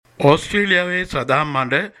ඕස්ට්‍රේලියාවේ සදහම්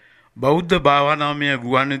මඩ බෞද්ධ භාවනාමය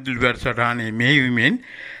ගුවන්විදුලි වැඩසටහනේ මෙහෙයවීමෙන්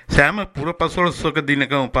සෑම පුරපසළොස්වක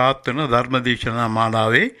දිනකම පවත්වන ධර්මදේශනා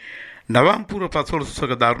මාලාවේ නවම්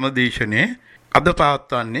පුරපසළොස්වක ධර්මදේශනය අද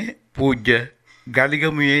පවත්වන්නේ පූජ්‍ය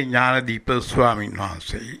ගලිගමුවේ ඥානදීප ස්වාමීන්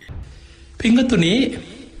වහන්සේයි. පිංගතුනේ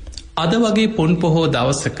අද වගේ පොන් පොහෝ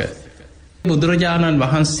දවසක බුදුරජාණන්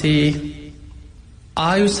වහන්සේ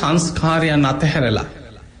ආයු සංස්කාරයන් අතහැරලා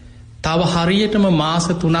තව හරියටම මාස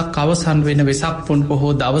 3ක් අවසන් වෙන වෙසක් පුන්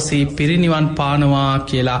පොහෝ දවසේ පිරිනිවන් පානවා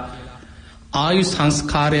කියලා ආයු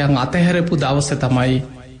සංස්කාරයන් අතහැරපු දවස තමයි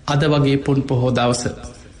අද වගේ පුන් පොහෝ දවස.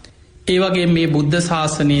 ඒ වගේ මේ බුද්ධ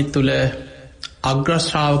ශාසනය තුළ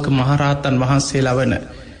අග්‍රශ්‍රාවක මහරහතන් වහන්සේ ලවන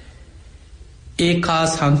ඒකා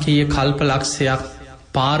සංකීය කල්පලක්ෂයක්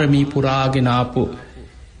පාරමී පුරාගෙනාපු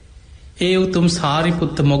ඒ උතුම්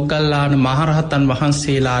සාරිපුත්ත මොග්ගල්ලාන මහරහතන්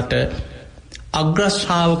වහන්සේලාට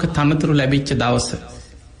අග්‍රශ්‍රාවක තනතුරු ලැබිච්ච දවස.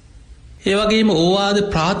 ඒවගේම ඕවාද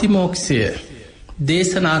ප්‍රාතිමෝක්ෂය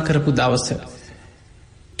දේශනා කරපු දවස.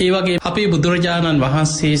 ඒවගේ අපේ බුදුරජාණන්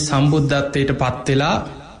වහන්සේ සම්බුද්ධත්වයට පත්වෙලා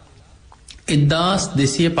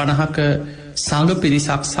 1250ක සංඝ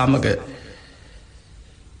පිරිසක් සමග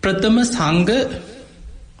ප්‍රථම සංඝ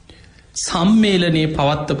සම්මේලනයේ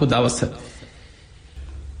පවත්වපු දවස.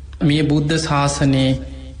 මේ බුද්ධ ශාසනයේ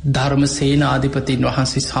ධර්ම සේනාධිපතින්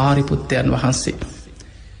වහන්සේ සාරිපුත්තයන් වහන්සේ.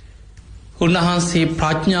 උන්වහන්සේ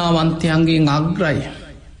ප්‍රඥාවන්තයන්ගේ අග්‍රයි.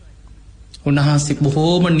 උන්වහන්සේ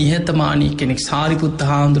බොහෝම නිහතමානී කෙනෙක්. සාරිපුත්ත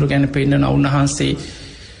හාමුදුරු ගැන පෙන්නන උන්වහන්සේ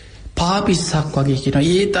පාපිස්සක් වගේ කියෙන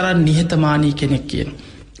ඒ තරන් නිහතමානී කෙනෙක් කියන.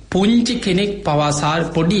 පුංචි කෙනෙක් පවාසාර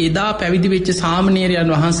පොඩි එදා පැවිදි වෙච්ච සාමනේරයන්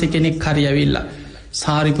වහන්සේ කෙනෙක් හරියවිල්ලා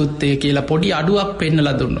සාරිපුත්තය කියලා පොඩි අඩුවක් පෙන්නල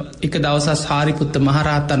දුන්න. එක දවස සාරිපුත්ත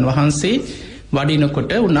මහරහතන් වහන්සේ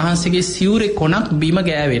වඩිනකොට උන්වහන්සේගේ සිවුරෙ කොනක් බිම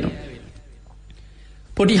ගෑවෙන.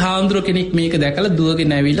 පොඩි හාමුදුරුව කෙනෙක් මේක දැකල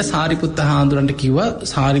දුවගෙන ඇවිල්ල සාරිපුත්ත හාමුදුරන්ට කිව්ව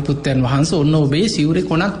සාරිපුත්තයන් වහන්ස ඔන්න ඔබේ සිවුරෙ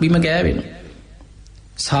කොනක් බිම ගෑවෙන.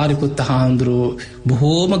 සාරිපුත්ත හාමුදුරුව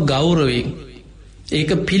බොහෝම ගෞරවෙන්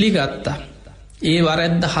ඒක පිළිගත්තා. ඒ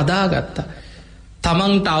වරැද්ද හදාගත්තා.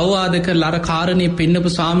 තමන්ට අවවාදක ලර කාරණය පෙන්නපු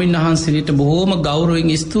ස්වාමීන් වහන්සේට බොහෝම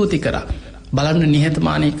ගෞරවෙන් ස්තුති කර බලන්න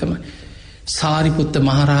නිහතමානයකම. සාරිපුත්ත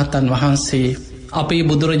මහරහතන් වහන්සේ අපේ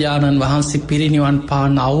බුදුරජාණන් වහන්සේ පිරිනිවන්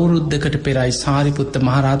පාන අවුරුද්ධකට පෙරයි සාරිපුත්ත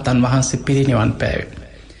මහරහතන් වහන්සේ පිරිනිවන් පෑව.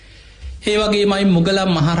 ඒ වගේ මයි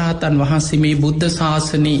මුගලම් මහරහතන් වහන්සේ මේ බුද්ධ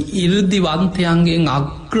ශාසනයේ ඉර්දිවන්තයන්ගෙන්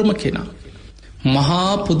අග්‍රම කෙන.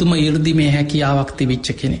 මහා පුදුම ඉර්දිමේ හැකියාවක් තිබිච්ච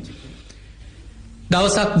කෙනෙ.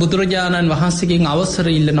 දවසක් බුදුරජාණන් වහන්සේගෙන් අවසර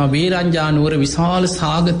ඉල්ලනවා වේරංජානුවර විශාල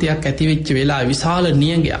සාගතයක් ඇතිවෙච්ච වෙලා විශාල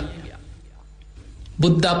නියගයක්.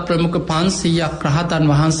 බුද්ධ ප්‍රමුඛ 500ක් රහතන්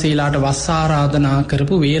වහන්සේලාට වස්සාරාධනා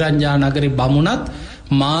කරපු වේරංජා නගරි බමුණත්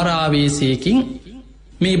මාරාවේශයකින්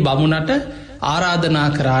මේ බමුණට ආරාධනා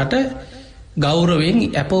කරාට ගෞරවෙන්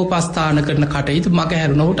ඇපෝපස්ථාන කරන කටයුතු මග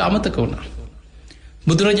හැරුණොහුට අමතක වුණා.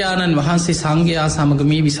 බුදුරජාණන් වහන්සේ සංඝයා සමග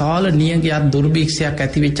මේ විශාල නියගයක් දුර්භික්ෂයක්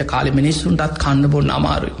ඇතිවෙච්ච කාලෙ මිනිස්සුන්ටත් කන්න බොන්න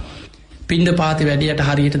අමාරුයි. පිණ්ඩ පාති වැඩියට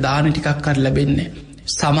හරියට දාන ටිකක් කර ලැබෙන්නේ.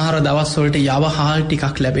 සමහර දවස්වලට යව හාල්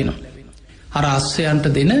ටිකක් ලැබෙනවා. අර අස්සයන්ට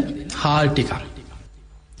දෙන හාල් ටිකක්.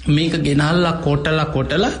 මේක ගෙනල්ලා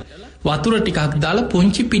කොටල වතුර ටිකක් දාලා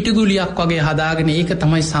පුංචි පිටිගුලියක් වගේ හදාගෙන ඒක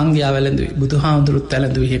තමයි සංඝයා වැළඳුවේ. බුදුහාමුදුරුත්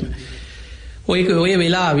වැළඳුවේම. ඔය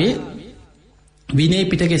වෙලාවේ විනය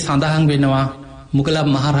පිටකේ සඳහන් වෙනවා මුගලන්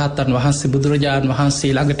මහරහතන් වහන්සේ බුදුරජාණන්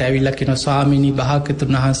වහන්සේ ළඟට ඇවිල්ලා කියන ස්වාමීනි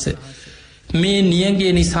භාග්‍යවතුන් වහන්සේ මේ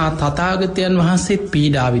නියගිය නිසා තථාගතයන් වහන්සේත්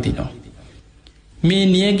පීඩා විඳිනවා. මේ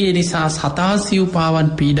නියගේ නිසා සතාසිව්පාවන්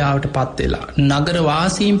පීඩාවට පත්වෙලා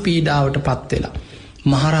නගරවාසීම් පීඩාවට පත්වෙලා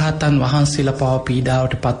මහරහතන් වහන්සේලා පව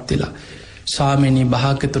පීඩාවට පත්වෙලා ස්වාමිනී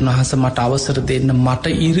භාග්‍යවතුන් වහන්සේ මට අවසර දෙන්න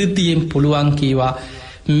මට ඉරිදියෙන් පුළුවන් කීවා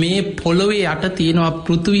මේ පොළොවේ යට තියෙනවා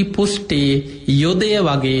පෘථිවි පුෂ්ඨයේ යොදය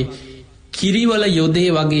වගේ කිරිවල යොදේ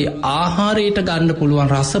වගේ ආහාරයට ගන්න පුළුවන්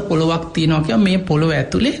රස පොළොවක් තියෙනවා කියලා මේ පොළොව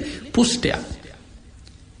ඇතුලේ පුෂ්ඨයක්.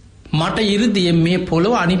 මට ඉරිදියෙන් මේ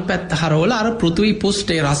පොළොව අනිත් පැත්ත හරවල අර පෘථිවි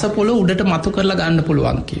පුෂ්ඨයේ රස පොළොව උඩට මතු කරලා ගන්න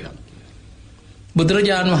පුළුවන් කියලා.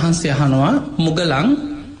 බුදුරජාණන් වහන්සේ අහනවා මුගලන්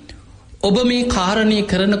ඔබ මේ කාරණය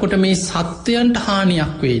කරනකොට මේ සත්වයන්ට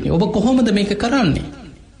හානියක් වෙන්නේ. ඔබ කොහොමද මේක කරන්නේ?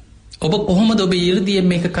 ඔබ කොහොමද ඔබ ඉරිදියෙන්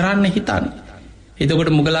මේක කරන්න හිතන්නේ? එතකොට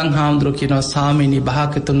මුගලන් හාමුදුරුවෝ කියනවා ස්වාමීනි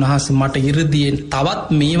භාග්‍යවතුන් වහන්සේ මට ඉරිදියෙන් තවත්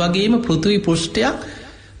මේ වගේම පෘථිවි පුෂ්ඨයක්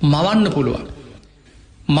මවන්න පුළුවන්.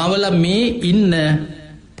 මවල මේ ඉන්න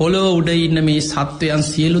පොළොව උඩ ඉන්න මේ සත්වයන්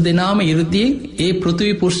සියලු දෙනාම ඉරිදියෙන් ඒ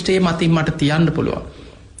පෘථිවි පුෂ්ඨයේ මතින් මට තියන්න පුළුවන්.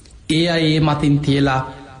 ඒ අය ඒ මතින් තියලා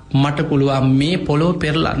මට පුළුවන් මේ පොළොව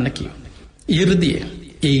පෙරලන්න කිව්වා. ඉරිදිය.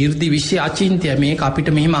 ඒ ඉරිදි විශ්ය අචින්ත්‍ය මේක අපිට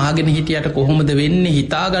මෙහෙම අහගෙන හිටියට කොහොමද වෙන්නේ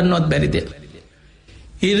හිතාගන්නවත් බැරි දෙයක්.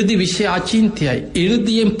 ඉරදි විශ්‍ය අචින්තයයි.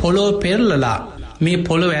 ඉරදියෙන් පොළොව පෙරලලා මේ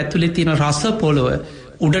පොළොව ඇතුළෙ තියෙන රස පොළොව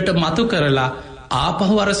උඩට මතු කරලා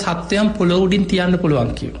ආපහුවර සත්‍යයන් පොළොව උඩින් තියන්න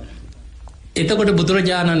පුළුවන් කිව. එතකොට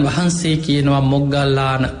බුදුරජාණන් වහන්සේ කියනවා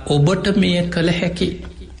මොග්ගල්ලාන ඔබට මෙය කළ හැකි.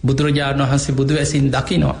 බුදුරජාණන් වහන්සේ බුදු ඇසින්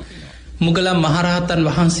දකිනවා. මුගලම් මහරහතන්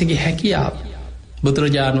වහන්සේගේ හැකියාව.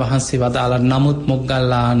 බුදුරජාණන් වහන්සේ වදාළ නමුත්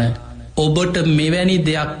මොග්ගල්ලාන ඔබට මෙවැනි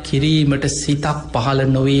දෙයක් කිරීමට සිතක් පහළ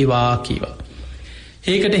නොවේවා කිව.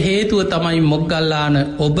 ඒකට හේතුව තමයි මොග්ගල්ලාන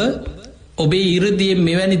ඔබේ ඉරදියෙන්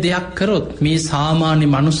මෙවැනි දෙයක් කරොත් මේ සාමාන්‍ය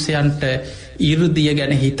මනුස්සයන්ට ඉරදිය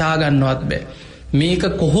ගැන හිතාගන්නවත් බෑ. මේක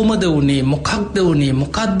කොහොමද වනේ මොකක්ද වනේ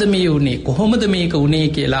මොකක්ද මේ වනේ කොහොමද මේක වනේ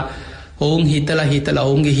කියලා ඔවුන් හිතලා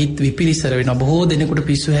ඔවුන්ගේ හිත් විපිරිසර වෙන බොහෝ දෙනෙකුට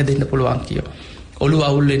පිස්සු හැදෙන්න්න පුළුවන් කියව. ඔළු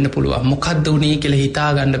අවුල් වෙන්න පුළුවන් මොකක්ද වනේ කියල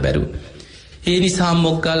හිතාගන්න බැරුව. ඒ නිසා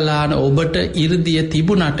මොග්ගල්ලාන ඔබට ඉරදිය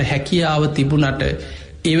තිබුණට හැකියාව තිබුණට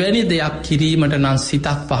එවැනි දෙයක් කිරීමට නම්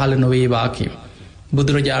සිතක් පහළ නොවේවා කියව.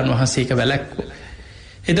 බුදුරජාණන් වහන්සේක වැලැක්කෝ.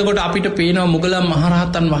 එතකොට අපිට පේනවා මුගලම්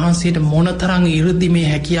මහරහතන් වහන්සේට මොනතරං ඉරදි මේ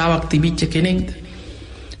හැකියාවක් තිබිච්ච කෙනෙක්ද.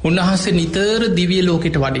 උන්වහන්සේ නිතර දිවිය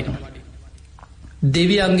ලෝකෙට වඩිනවා.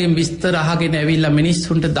 දෙවියන්ගේ විස්තර අහගෙන ඇවිල්ල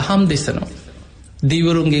මිනිස්සුන්ට දහම් දෙසනවා.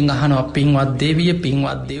 දිවරුන්ගෙන් අහනවා පින්වත් දෙවිය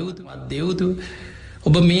පින්වත් දෙව්තු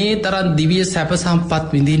ඔබ මේ තරන් දිවිය සැප සම්පත්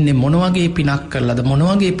විඳින්නේ මොනවගේ පිනක් කරලද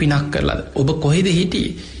මොනවගේ පිනක් කරලද ඔබ කොහෙද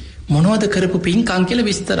හිටියේ මොනවද කරපු පින්කං කියල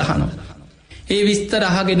විස්තරහනවා. ඒ විස්තර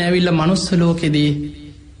අහගෙන ඇවිල්ල මනුස්ස ලෝකෙදී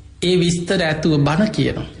ඒ විස්තර ඇතුව බණ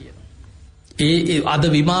කියනවා. ඒ අද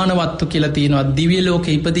විමානවත්තු කියලා තියෙනවා දිවිය ලෝක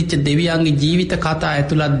ඉපදිච්ච දෙවියන්ගේ ජීවිත කතා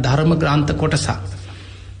ඇතුළත් ධර්ම ග්‍රන්ථ කොටසක්.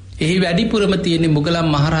 එහි වැඩිපුරම තියෙන මුගලම්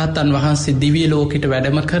මහරහතන් වහන්සේ දිවිය ලෝකෙට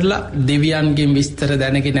වැඩම කරලා දෙවියන්ගේ විස්තර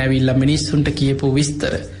දැනගෙන ඇවිල්ල මිනිස්සුන්ට කියපු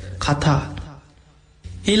විස්තර කතා.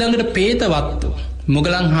 ඊළඟට පේතවත්තු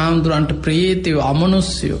මුගලන් හාමුදුරන්ට ප්‍රේතයෝ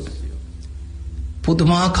අමනුස්යෝ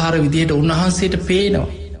පුදුමාකාර විදියට උන්වහන්සේට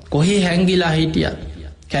පේනවා. කොහේ හැංගිලා හිටියත්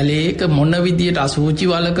කැලේක මොන්න විදියට අසූචි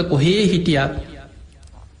වලක කොහේ හිටියත්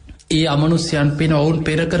ඒ අමනුස්්‍යයන් පෙන ඔවුන්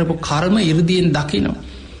පෙරකරපු කර්ම ඉරදියෙන් දකිනවා.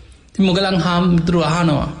 මුගලන් හාමුදුරු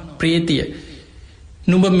අහනවා ප්‍රේතිය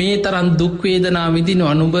නුඹ මේ තරන් දුක්වේදනා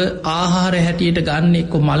විදිනවා නුඹ ආහාර හැටියට ගන්න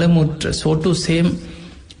එක්කො මළමුට්‍ර සොටු සෙම්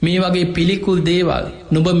මේ වගේ පිළිකුල් දේවල්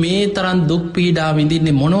නුඹ මේ තරන් දුක් පීඩා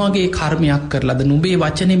විඳින්නේ මොනවගේ කර්මයක් කරලද නුබේ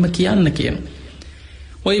වචනෙම කියන්න කියන.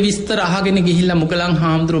 ඔය විස්තර අහගෙන ගිහිල්ල මුගලන්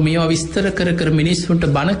හාමුදුරු මේවා විස්තර කර මිනිස්සුන්ට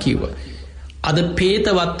බණ කිව්ව. අද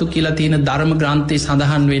පේතවත්තු කියලා තියෙන ධර්ම ග්‍රන්ථය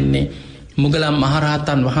සඳහන් වෙන්නේ මුගලම්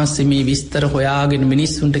මහරහතන් වහන්සේ මේ විස්තර හොයාගෙන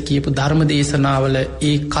මිනිස්සුන්ට කියපු ධර්ම දේශනාවල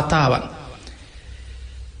ඒ කතාවන්.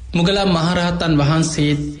 මුගලම් මහරහතන්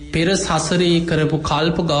වහන්සේ පෙර සසරේ කරපු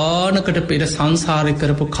කල්ප ගානකට පෙර සංසාරය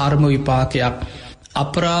කරපු කර්ම විපාකයක්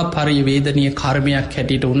අපරාපරි වේදනය කර්මයක්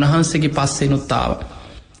හැටියට උන්වහන්සේගේ පස්සෙනුත්තාව.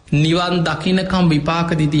 නිවන් දකිනකම්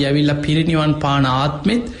විපාකදිදී ඇවිල්ල පිරිනිවන් පාන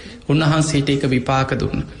ආත්මෙත් උන්වහන්සේට එක විපාක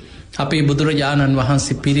දුන්න. අපේ බුදුරජාණන්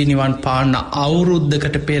වහන්සේ පිරිනිවන් පාන්න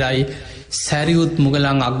අවුරුද්ධකට පෙරයි සැරියුත්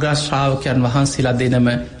මුගලන් අග්‍රශ්‍රාවකයන් වහන්සේලා දෙනම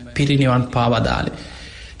පිරිනිවන් පාවදාලේ.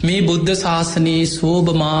 මේ බුද්ධ ශාසනයේ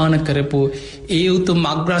සෝභමාන කරපු ඒ උතුම්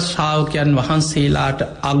අග්‍රශ්‍රාවකයන් වහන්සේලාට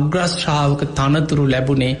අග්‍රශ්‍රාවක තනතුරු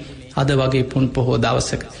ලැබුණේ අද වගේ පුන් පොහෝ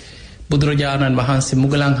දවසක. බුදුරජාණන් වහන්සේ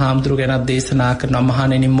මුගලන් හාමුදුරු ගැනත් දේශනා කරන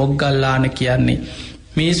මහණෙනි මොග්ගල්ලාන කියන්නේ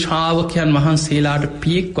මේ ශ්‍රාවකයන් වහන්සේලාට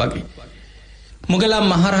පියෙක් වගේ. මුගලම්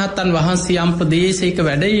මහරහත්තන් වහන්සේ යම් ප්‍රදේශයක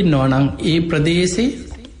වැඩඉන්නවා නං ඒ ප්‍රදේශේ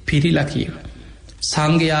පිරිලකීව.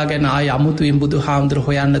 සංඝයා ගැන ආය අමුතුවෙන් බුදු හාමුදුරු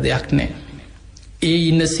හොයන්න දෙයක් නෑ. ඒ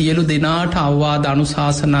ඉන්න සියලු දෙනාට අවවාද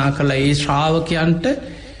අනුශාසනා කළ ඒ ශ්‍රාවකයන්ට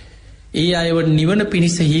ඒ අයව නිවන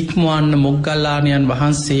පිණිස හික්මුවන්න මොග්ගල්ලානයන්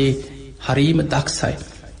වහන්සේ හරීම දක්සයි.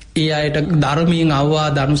 ඒ අයට ධර්මයෙන්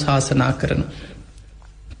අවවාද අනුශාසනා කරන.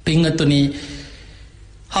 පිංහතුනී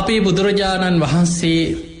අපේ බුදුරජාණන් වහන්සේ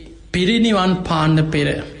පිරිනිවන් පාන්න පෙර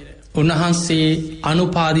උන්වහන්සේ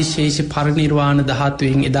අනුපාදිශේෂ පරිනිර්වාණ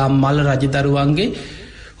දහත්තුවෙන් එදා මල්ල රජදරුවන්ගේ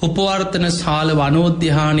උපවර්තන ශාල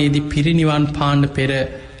වනෝද්‍යානයේදී පිරිනිවන් පාන්න පෙර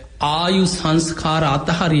ආයු සංස්කාර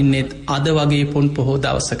අතහරින්නෙත් අද වගේ පොන් පොහෝ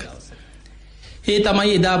දවසක. ඒ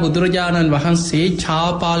තමයි එදා බුදුරජාණන් වහන්සේ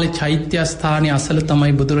චාපාල චෛත්‍යස්ථානය අසල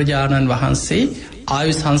තමයි බුදුරජාණන් වහන්සේ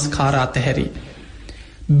ආයු සංස්කාර අතහැරි.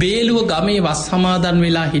 බේලුව ගමේ වස් සමාදන්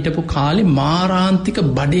වෙලා හිටපු කාලි මාරාන්තික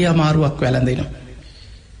බඩේ අමාරුවක් වැළඳෙන.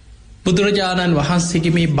 බුදුරජාණන්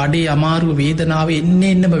වහන්සේගේ මේ බඩේ අමාරුව වේදනාව එන්න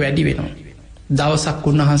එන්නම වැඩි වෙනවා. දවසක්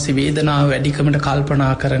උන්වහන්සේ වේදනාව වැඩිකමට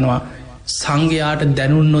කල්පනා කරනවා සංඝයාට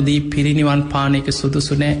දැනුන් නොදී පිරිනිවන් පානක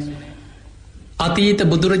සුදුසු නෑ. අතීත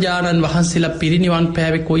බුදුරජාණන් වහන්සේලා පිරිනිවන්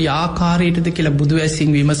පෑවෙ කොයි ආකාරයටද කියලා බුදු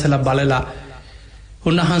ඇසින් විමසල බලලා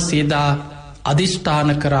උන්වහන්සේදා අධිෂ්ඨාන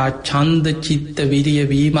කරා ඡන්ද චිත්ත විරිය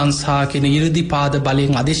විමර්ශා කියන 이르දිපාද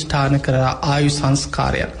බලයෙන් අධිෂ්ඨාන කරා ආයු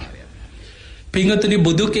සංස්කාරයක්. පිංගතුනි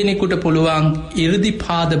බුදු කෙනෙකුට පුළුවන්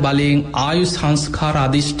이르දිපාද බලයෙන් ආයු සංස්කාර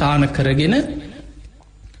අධිෂ්ඨාන කරගෙන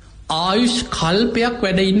ආයුෂ් කල්පයක්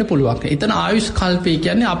වැඩ ඉන්න පුළුවන්. එතන ආයුෂ් කල්පය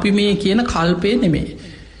කියන්නේ අපි මේ කියන කල්පය නෙමේ.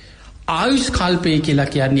 ආයුෂ් කල්පය කියලා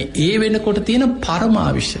කියන්නේ ඒ වෙනකොට තියෙන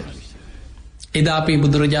පරමාවිෂ. එදා අපි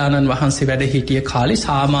බුදුරජාණන් වහන්සේ වැඩ හිටිය කාලේ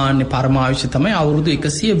සාමාන්‍ය පරමාවිෂ තමයි අවුරුදු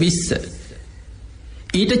 120.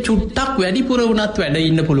 ඊට චුට්ටක් වැඩිපුර වුණත් වැඩ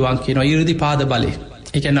ඉන්න පුළුවන් කියනවා 이르දිපාද බලය.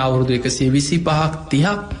 ඒ කියන්නේ අවුරුදු 125ක්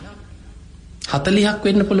 30ක් 40ක්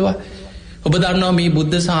වෙන්න පුළුවන්. ඔබ දන්නවා මේ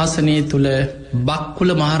බුද්ධ ශාසනය තුල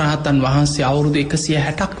බක්කුල මහරහතන් වහන්සේ අවුරුදු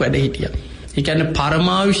 160ක් වැඩ හිටියා. ඒ කියන්නේ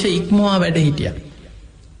පරමාවිෂ ඉක්මවා වැඩ හිටියා.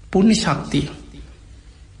 පුණ්‍ය ශක්තිය.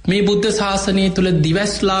 මේ බුද්ධ ශාසනය තුළ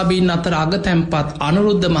දිවස්ලාබීන් අතර අගතැන්පත්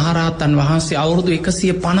අනුරුද්ධ මහරහතන් වහන්සේ අවුරුදු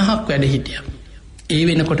 150ක් වැඩ හිටිය. ඒ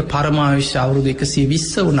වෙනකොට පරමාවිශ්‍ය අවුරුදු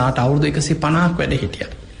 120 වුණාට අවුරුදු 150ක් වැඩ හිටිය.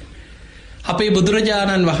 අපේ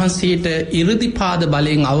බුදුරජාණන් වහන්සේට 이르දිපාද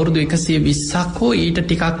බලයෙන් අවුරුදු 120ක් හෝ ඊට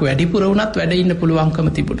ටිකක් වැඩිපුර වුණත් වැඩ ඉන්න පුළුවන්කම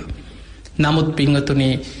තිබුණා. නමුත් පින්වතුනි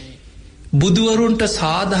බුදුවරුන්ට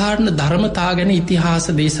සාධාරණ ධර්මතා ගැන ඉතිහාස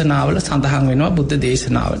දේශනාවල සඳහන් වෙනවා බුද්ධ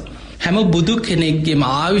දේශනාවල. හැම බුදු කෙනෙක්ගේම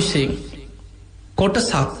ආයුෂයෙන්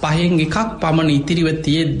කොටසක් පහෙන් එකක් පමණ ඉතිරිව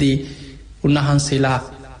තියෙද්දී උන්වහන්සේලා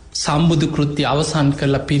සම්බුදු කෘත්‍ය අවසන්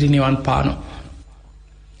කරලා පිරිනිවන් පානවා.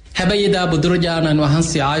 හැබැයි එදා බුදුරජාණන්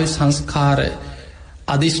වහන්සේ ආයු සංස්කාර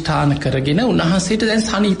අධිෂ්ඨාන කරගෙන උන්වහන්සේට දැන්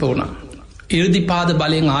සනීප වුණා. 이르දිපාද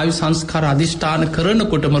බලයෙන් ආයු සංස්කාර අධිෂ්ඨාන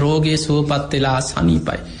කරනකොටම රෝගයේ සුවපත් වෙලා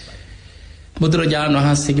සනීපයි. බුදුරජාණන්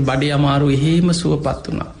වහන්සේගේ බඩේ අමාරු එහෙම සුවපත්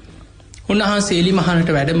වුණා. උන්වහන්සේ එලිමහනට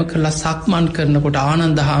වැඩම කරලා සක්මන් කරනකොට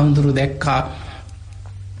ආනන්ද හාමුදුරුවෝ දැක්කා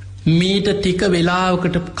මීට ටික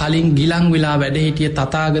වෙලාවකට කලින් ගිලන් වෙලා වැඩ හිටිය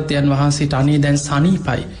තථාගතයන් වහන්සේට අනේ දැන්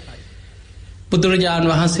සනීපයි. බුදුරජාණන්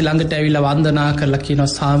වහන්සේ ළඟට ඇවිල්ලා වන්දනා කරලා කියනවා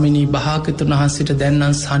ස්වාමිනී භාග්‍යවතුන් වහන්සේට දැන්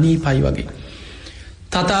නම් සනීපයි වගේ.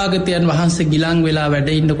 තථාගතයන් වහන්සේ ගිලන් වෙලා වැඩ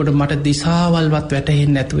ඉන්නකොට මට දිශාවල්වත්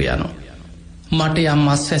වැටහෙන්නේ නැතුව යනවා. මට යම්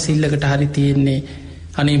මස් ඇසිල්ලකට හරි තියෙන්නේ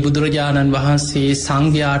අනේ බුදුරජාණන් වහන්සේ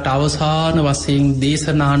සංඝයාට අවසාන වශයෙන්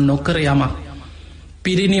දේශනා නොකර යමක්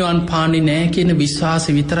පිරිනිවන් පාන්නේ නෑ කියන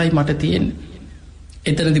විශ්වාසය විතරයි මට තියෙන්නේ.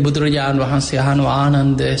 එතනදී බුදුරජාණන් වහන්සේ අහනවා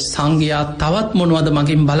ආනන්ද සංඝයා තවත් මොනවද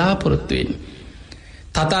මගෙන් බලාපොරොත්තු වෙන්නේ?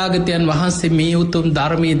 තථාගතයන් වහන්සේ මේ උතුම්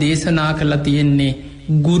ධර්මයේ දේශනා කරලා තියෙන්නේ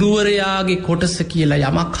ගුරුවරයාගේ කොටස කියලා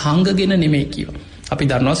යමක් හංගගෙන නෙමෙයි කියනවා. අපි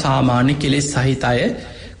දන්නවා සාමාන්‍ය කෙලෙස් සහිත අය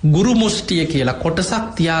ගුරු මුෂ්ටිය කියලා කොටසක්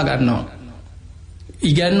තියා ගන්නවා.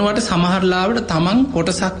 ඉගැන්නුවට සමහරලාවට තමන්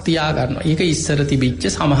කොටසක් තියාගන්නවා. ඒක ඉස්සර තිබිච්ච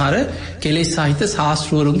සමහර කෙලෙස් සහිත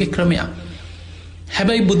ශාස්ත්‍රවරුන්ගේ ක්‍රමයක්.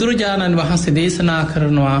 හැබැයි බුදුරජාණන් වහන්සේ දේශනා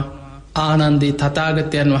කරනවා ආනන්දේ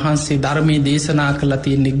තථාගතයන් වහන්සේ ධර්මයේ දේශනා කරලා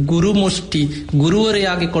තියෙන්නේ ගුරු මුෂ්ටි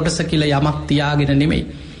ගුරුවරයාගේ කොටස කියලා යමක් තියාගෙන නෙමෙයි.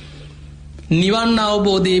 නිවන්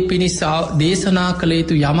අවබෝධයේ පිණිස දේශනා කළ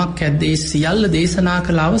යුතු යමක් ඇද්දේ සියල්ල දේශනා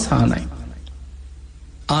කළ අවසానයි.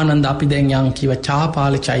 ආනන්ද අපි දැන් යන් කිව්ව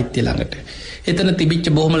චාපාල චෛත්‍ය ළඟට. එතන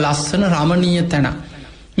තිබිච්ච බොහොම ලස්සන රමණීය තැන.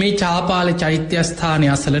 මේ චාපාල චෛත්‍ය ස්ථානය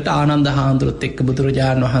අසලට ආනන්ද හාමුදුරුවොත් එක්ක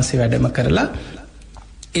බුදුරජාණන් වහන්සේ වැඩම කරලා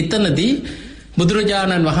එතනදී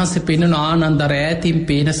බුදුරජාණන් වහන්සේ පෙන්වන ආනන්ද ඈතින්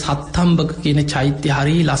පේන සත්තම්බක කියන චෛත්‍ය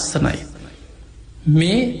හරි ලස්සනයි.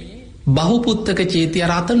 මේ බහුපුත්තක චෛත්‍ය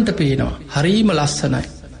රතන්ට පේනවා. හරිම ලස්සනයි.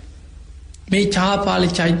 මේ චාපාල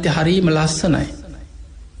චෛත්‍ය හරිම ලස්සනයි.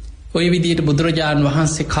 ඔය විදියට බුදුරජාණන්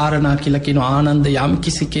වහන්සේ කාරණා කියලා කියන ආනන්ද යම්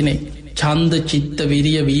කිසි කෙනෙක් ඡන්ද චිත්ත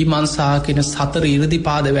විරිය විමර්ශා කියන සතර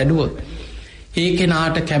이르දිපාද වැඩුවොත් ඒ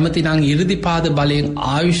කෙනාට කැමති නම් 이르දිපාද බලයෙන්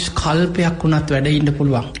ආයුෂ් කල්පයක් වුණත් වැඩ ඉන්න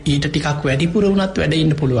පුළුවන්. ඊට ටිකක් වැඩිපුර වුණත් වැඩ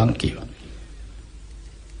ඉන්න පුළුවන් කියලා.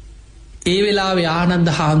 ඒ වෙලාවේ ආනන්ද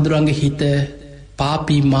හාමුදුරන්ගේ හිත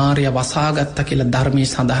පාපී මාරයා වසාගත්තා කියලා ධර්මයේ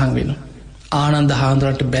සඳහන් වෙනවා. ආනන්ද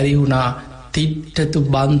හාමුදුරන්ට බැරි වුණා තිට්ඨතු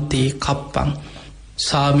බන්තේ කප්පං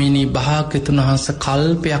ස්වාමීනී භාග්‍යවතුන් වහන්සේ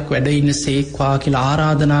කල්පයක් වැඩ ඉන්න සේක්වා කියලා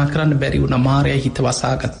ආරාධනා කරන්න බැරි වුණා. මාරයා හිත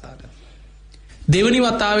වසාගත්තා. දෙවනි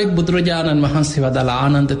වතාවෙත් බුදුරජාණන් වහන්සේ වදාළ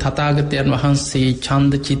ආනන්ද තථාගතයන් වහන්සේ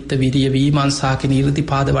ඡන්ද චිත්ත විරිය විමර්ශා කියන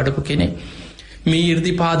이르දිපාද වඩපු කෙනෙක්. මේ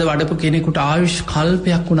이르දිපාද වඩපු කෙනෙකුට ආයුෂ්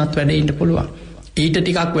කල්පයක් වුණත් වැඩ ඉන්න පුළුවන්. ඊට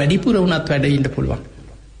ටිකක් වැඩිපුර වුණත් වැඩ ඉන්න පුළුවන්.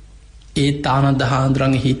 ඒත් ආනන්ද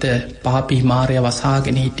හාමුදුරන්ගේ හිත පාපී මාරයා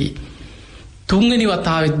වසාගෙන හිටියේ. තුන්වෙනි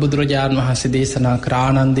වතාවෙත් බුදුරජාණන් වහන්සේ දේශනා කර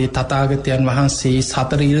ආනන්දේ තථාගතයන් වහන්සේ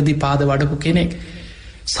සතර 이르දිපාද වඩපු කෙනෙක්.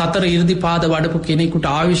 සතර 이르දිපාද වඩපු කෙනෙකුට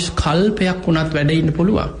ආයුෂ් කල්පයක් වුණත් වැඩ ඉන්න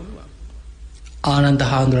පුළුවන්. ආනන්ද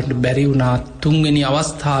හාමුදුරන්ට බැරි වුණා තුන්වෙනි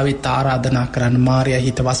අවස්ථාවෙත් ආරාධනා කරන්න. මාරයා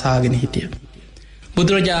හිත වසාගෙන හිටිය.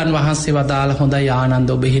 බුදුරජාණන් වහන්සේ වදාළ හොඳයි ආනන්ද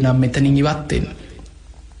ඔබ එහෙනම් මෙතනින් ඉවත් වෙන්න.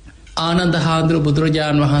 ආනන්ද හාමුදුරුවෝ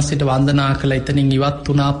බුදුරජාණන් වහන්සේට වන්දනා කළ එතනින් ඉවත්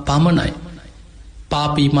වුණා පමණයි.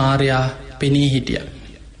 පාපී මාරයා පෙනී හිටිය.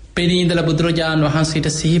 පෙනීඉඳල බුදුරජාණන් වහන්සේට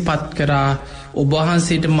සිහිපත් කරා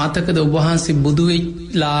ඔබවහන්සේට මතකද ඔබවහන්සේ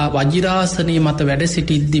බුදුවෙලා වජිරාසනය මත වැඩ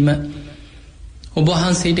සිටිද්දිම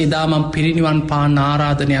ඔබවහන්සේට එදාමම් පිරිනිවන් පාන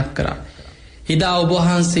ආරාධනයක් කරා. එදා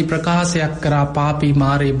ඔබවහන්සේ ප්‍රකාශයක් කරා පාපී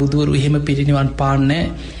මාරයේ බුදුවරු එහෙම පිරිනිවන්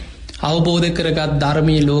පාන්නෑ. අවබෝධ කරගත්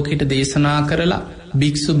ධර්මය ලෝකෙට දේශනා කරලා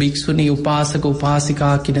භික්‍ෂු භික්‍ෂුණී උපාසක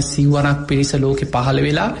උපාසිකා කියන සිව්වනක් පිරිස ලෝකෙ පහළ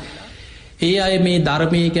වෙලා ඒ අය මේ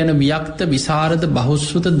ධර්මය ගැන ව්‍යක්ත විසරද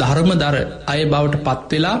බහුශ්ෘත ධර්මදර අය බවට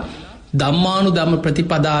පත්වෙලා දම්මානු දම්ම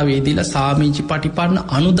ප්‍රතිපදාවේදිල සාමීචි පටිපන්න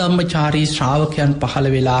අනුදම්මචාරී ශ්‍රාවකයන් පහළ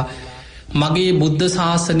වෙලා මගේ බුද්ධ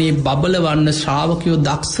ශාසනයේ බබලවන්න ශ්‍රාවකයෝ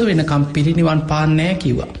දක්ෂ වෙනකම් පිරිනිවන් පාන්නෑ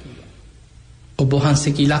කිව්වා.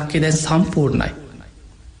 ඔබහන්සේගේ ඉලක්කෙ දැන් සම්පූර්ණයි.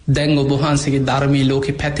 දැන් ඔබහන්සේගේ ධර්මී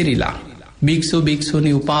ලෝකෙ පැතිරිලා භික්‍ෂු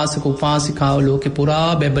භික්‍ෂුණි උපාසක උපාසිකාව ලෝකෙ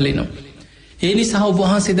පුරා බැබලෙනවා. ඒ නිසා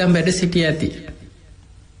ඔබහන්සේ දැම් වැඩ සිටිය ඇති.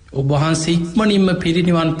 ඔබහන්සේ ඉක්මනින්ම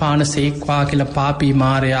පිරිනිවන් පාන සේක්වා කියල පාපී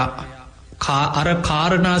මාරයා අර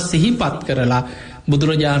කාරණා සිහිපත් කරලා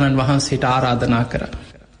බුදුරජාණන් වහන්සේට ආරාධනා කර.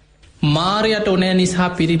 මාරයට ඕනෑ නිසා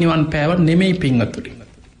පිරිනිවන් පෑව නෙමෙයි පිංහතුරි.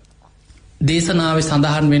 දේශනාව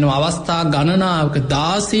සඳහන් වෙන අවස්ථා ගණනාවක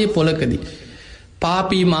 16 පොලකදී.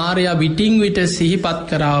 පාපී මාරයා විටිං විට සිහිපත්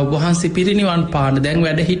කරාව වහන්සේ පිරිනිවන් පාන දැන්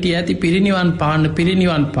වැඩ හිටිය ඇති පිරිනිවන්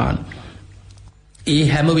පිරිනිවන් පාන. ඒ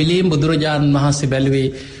හැම විලීම් බුදුරජාණන් වහන්සේ බැලුවේ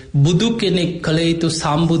බුදු කෙනෙක් කළ යුතු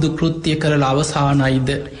සම්බුදු කෘත්තිය කරල අවසානයිද.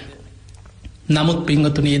 නමුත්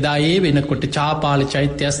පිංහතුන එදා ඒ වෙනකොට චාපාල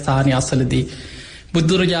චෛත්‍යස්ථානය අසලදී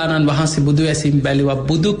බුදුරජාණන් වහන්සේ බුදු ඇසිම් බැලිව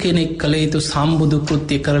බුදු කෙනෙක් කළ යුතු සම්බුදු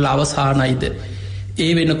කෘත්තිය කරල අවසානයිද.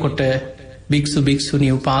 ඒ වෙනකොට භික්‍ෂු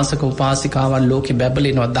භික්‍ෂුණී උපාසක උපාසිකාවන් ලෝකෙ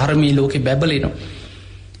බැබලෙනවා ධර්මී ලෝකෙ බැබලෙනවා.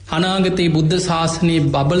 අනාගතයේ බුද්ධ ශාසනයේ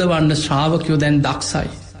බබලවන්න ශ්‍රාවකයෝ දැන් දක්ෂයි.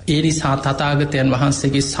 ඒ නිසා තථාගතයන්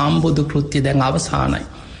වහන්සේගේ සම්බුදු කෘත්තිය දැන් අවසානයි.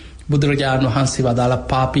 බුදුරජාණන් වහන්සේ වදාළ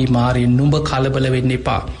පාපී මාරයෙන් නුඹ කලබල වෙන්න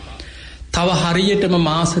එපා. තව හරියටම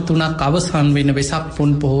මාස 3ක් අවසන් වෙන වෙසක්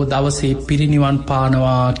පුන් පොහෝ දවසේ පිරිනිවන්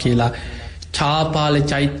පානවා කියලා චාපාල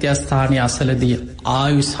චෛත්‍යස්ථානය අසලදී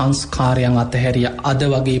ආයු සංස්කාරයන් අතහැරිය අද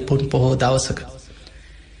වගේ පුන් පොහෝ දවසක.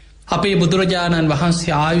 අපේ බුදුරජාණන්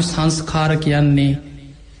වහන්සේ ආයු සංස්කාර කියන්නේ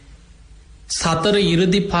සතර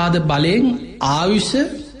ඉරදිපාද බලයෙන් ආයුෂ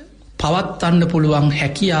පවත්වන්න පුළුවන්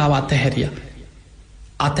හැකියාව අතහැරිය.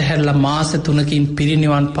 අතහැරල මාස 3කින්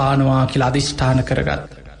පිරිනිවන් පානවා කියලා අධිෂ්ඨාන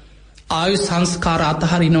කරගත්. ආයු සංස්කාර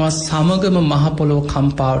අතහරිනවා සමගම මහපොලෝ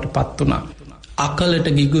කම්පාවට පත් වුණා. අකලට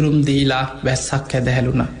ගිගුරුම් දීලා වැස්සක්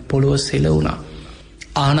ඇදහැලුණ පොළොව සෙලවුණා.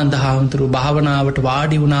 ආනන්ද හාමුදුරු භාවනාවට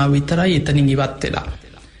වාඩි වුණා විතරයි එතනින් ඉවත් වෙලා.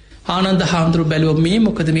 ආනන්ද හාමුදුරු බැලුව මේ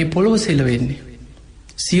මොකද මේ පොළොව සෙලවෙන්නේ.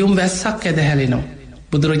 සියුම් වැස්සක් ඇදහැලෙනවා.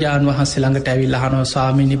 බුදුරජාණන් වහන්සේ ළඟට ඇවිල්ලා අහනවා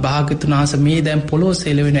ස්වාමීනි භාග්‍යවතුන් වහන්සේ මේ දැන් පොළොව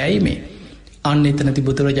සෙලවෙන ඇයි මේ? අන්න එතනදී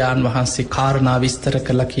බුදුරජාණන් වහන්සේ කාරණා විස්තර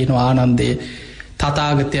කළා කියනවා ආනන්දේ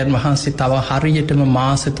තථාගතයන් වහන්සේ තව හරියටම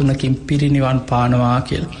මාස 3කින් පිරිනිවන් පානවා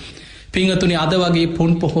කියලා. පිංගතුනි අද වගේ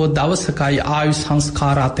පුන් පොහෝ දවසකයි ආයු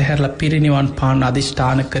සංස්කාර අතහැරලා පිරිනිවන් පාන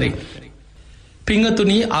අධිෂ්ඨාන කරේ.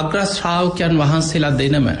 පිංගතුනි අග්‍ර ශ්‍රාවකයන් වහන්සේලා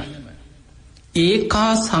දෙනම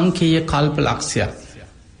ඒකා සංකේය කල්ප ලක්ෂයක්.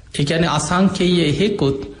 ඒ කියන්නේ අසංකේය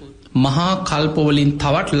එහෙකුත් මහා කල්පවලින්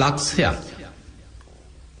තවත් ලක්ෂයක්.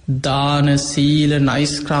 දාන සීල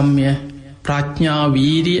නෛෂ්ක්‍රම්‍ය ප්‍රඥා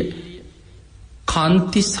වීරිය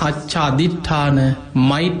කාන්ති සච්ච අධිට්ඨාන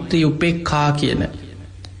මෛත්‍රී උපේක්ඛා කියන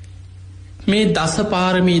මේ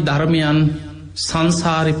දසපාරමී ධර්මයන්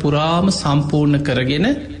සංසාරි පුරාම සම්පූර්ණ කරගෙන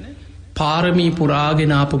පාරමී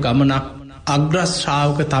පුරාගෙන ආපු ගමනක් අග්‍ර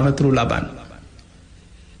ශ්‍රාවක තනතුරු ලබන්න.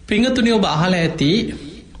 පිංගතුනි ඔබ අහලා ඇති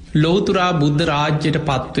ලෞතුරා බුද්ධ රාජ්‍යයට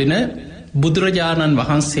පත්වෙන බුදුරජාණන්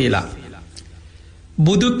වහන්සේලා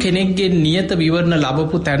බුදු කෙනෙක්ගේ නියත විවරණ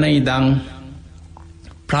ලබපු තැන ඉදං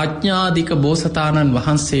ප්‍රඥාධික බෝසතාණන්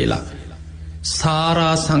වහන්සේලා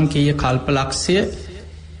සාරා සංකේය කල්පලක්ෂය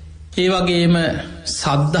ඒ වගේම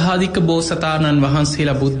සද්ධාධික බෝසතාණන්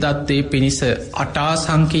වහන්සේලා බුද්ධත්වයේ පිණිස අටා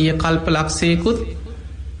සංකේය කල්පලක්ෂයකුත්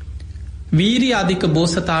වීරි අධික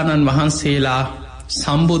බෝසතාණන් වහන්සේලා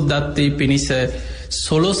සම්බුද්ධත්වයේ පිණිස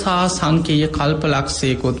සොළොසා සංකේය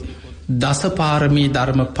කල්පලක්ෂයකුත් දසපාරමී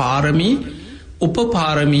ධර්ම පාරමී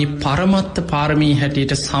උපපාරමී පරමත්ත පාරමී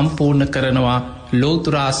හැටියට සම්පූර්ණ කරනවා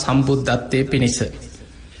ලෝතුරා සම්බුද්ධත්වය පිණිස.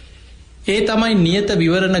 ඒ තමයි නියත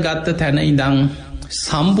විවරණ ගත්ත තැන ඉදං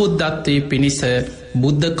සම්බුද්ධත්වය පිණිස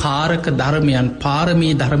බුද්ධ කාරක ධර්මයන්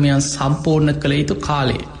පාරමී ධර්මයන් සම්පූර්ණ කළ යුතු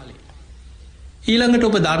කාලේ. ඊළඟට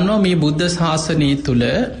ඔබ දන්නවා මේ බුද්ධ ශාසනය තුළ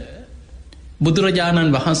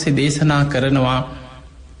බුදුරජාණන් වහන්සේ දේශනා කරනවා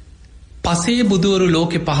පසේ බුදුවරු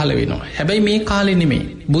ලෝකෙ පහළ වෙනවා. හැබැයි මේ කාලෙ නෙමේ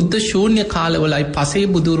බුද්ධ ශූන්‍ය කාලවලයි පසේ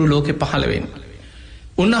බුදුවරු ලෝකෙ පහළ වෙන.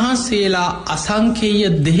 උන්වහන්සේලා අසංකේය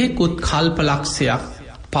දෙහෙකුත් කල්පලක්ෂයක්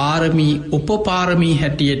පාරමී උපපාරමී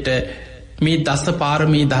හැටියට මේ දස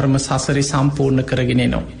පාරමී ධර්ම සසරි සම්පූර්ණ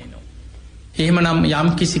කරගෙනනවා. එහෙමනම් යම්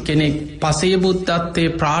කිසි කෙනෙක් පසේ බුද්ධත්වය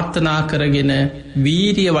ප්‍රාර්ථනා කරගෙන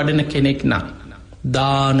වීරිය වඩන කෙනෙක් නම්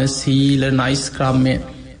දාන සීල නයිස්ක්‍රම්ය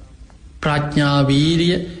ප්‍රඥා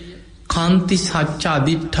වීරිය කාන්ති සච්ච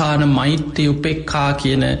අධිට්ඨාන මෛත්‍රී උපෙක්ඛා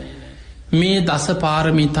කියන මේ දස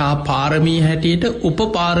පාරමිතා පාරමී හැටියට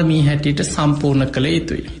උපපාරමී හැටියට සම්පූර්ණ කළ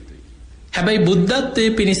යුතුයි. හැබැයි බුද්ධත්වය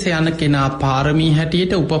පිණිස යන කෙනා පාරමී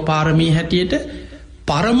හැටියට උපපාරමී හැටියට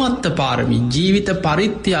පරමත්ත පාරමී ජීවිත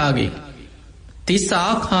පරිත්‍යාගේ තිස්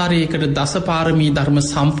ආකාරයකට දස පාරමී ධර්ම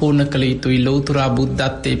සම්පූර්ණ කළ යුතුයි ලෝතුරා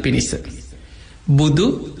බුද්ධත්වය පිණිස. බුදු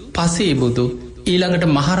පසේ බුදු ඊළඟට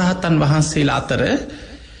මහරහතන් වහන්සේලා අතර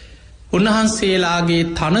උන්වහන්සේලාගේ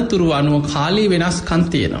තනතුරු අනුව කාලී වෙනස්කම්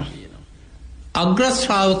තියෙනවා.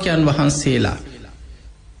 අග්‍රශ්‍රාවකයන් වහන්සේලා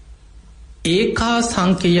ඒකා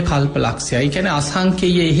සංකේය කල්පලක්ෂයයි කැන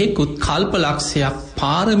අසංකේය එහෙකුත් කල්පලක්ෂයක්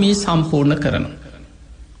පාරමී සම්පූර්ණ කරන.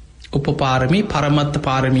 උපපාරමී පරමත්ත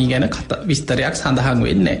පාරමී ගැන විස්තරයක් සඳහන්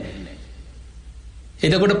වෙන්නේ.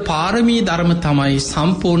 එදකොට පාරමී ධර්ම තමයි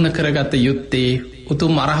සම්පූර්ණ කරගත යුත්තේ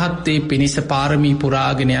උතුම් අරහත්තේ පිණිස පාරමී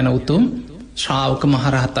පුරාගෙන යන උතුම් ශ්‍රාවක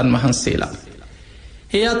මහරහතන් වහන්සේලා.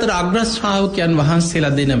 ඒ අතර අග්‍රශ්‍රාවකයන්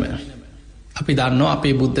වහන්සේලා දෙනම අපි දන්නවා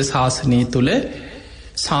අපේ බුද්ධ ශාසනය තුළ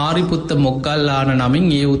සාරිපුත්ත මොග්ගල්ලාන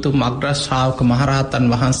නමින් ඒ උතුම් අග්‍රශ්‍රාවක මහරහතන්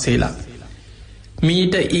වහන්සේලා.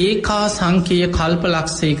 මීට ඒකා සංකේය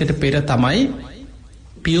කල්පලක්ෂයකට පෙර තමයි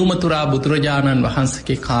පියවමතුරා බුදුරජාණන්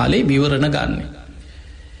වහන්සගේ කාලේ විවරණ ගන්න.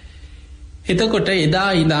 එතකොට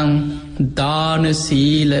එදා ඉදං දාන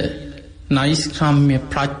සීල නයිස්ක්‍රම්ය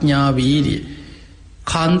ප්‍රඥා වීරිය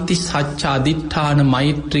කාන්ති සච්ච අධිට්ඨාන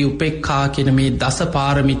මෛත්‍රී උපෙක්ඛා කියන මේ දස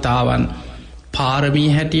පාරමිතාවන් පාරමී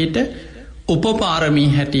හැටියට උපපාරමී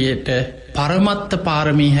හැටියට පරමත්ත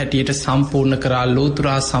පාරමී හැටියට සම්පූර්ණ කරා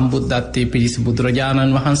ලෝතුරා සම්බුද්ධත්වය පිරිස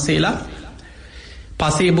බුදුරජාණන් වහන්සේලා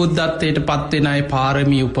පසේ බුද්ධත්වයට පත්වෙන අය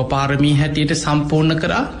පාරමී උපපාරමී හැටියට සම්පූර්ණ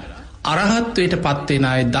කරා අරහත්වයට පත්වෙන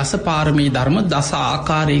අය දස පාරමී ධර්ම දස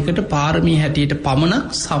ආකාරයකට පාරමී හැටියට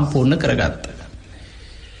පමණක් සම්පූර්ණ කරගත්ත.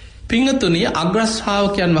 පිංහතුනේ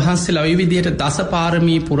අග්‍රශ්‍රාවකයන් වහන්සේලා විදිහට දස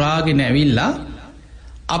පාරමී පුරාගෙන ඇවිල්ලා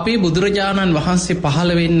අපේ බුදුරජාණන් වහන්සේ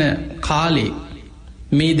පහළ වෙන්න කාලේ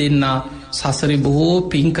මේ දෙන්නා සසරි බොහෝ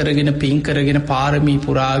පින්කරගෙන පාරමී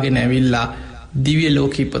පුරාගෙන ඇවිල්ලා දිවිය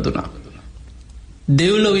ලෝක ඉපදුනා.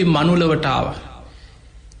 දෙව්ලොවි මනුලවටාව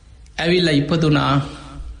ඇවිල්ලා ඉපදුනා.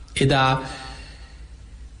 එදා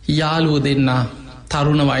යාලුව දෙන්න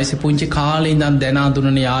තරුණ වයස පුංචි කාලේ ඉඳන්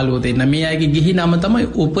දැනාදුනන යාලුව දෙන්න මේ අයගේ ගිහි නම තමයි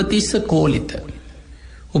උපතිස්ස කෝලිත.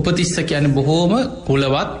 උපතිස්ස කියන බොහෝම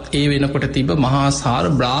කුලවත් ඒ වෙනකොට තිබ මහාසාර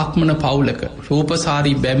බ්‍රාහ්මණ පවුලක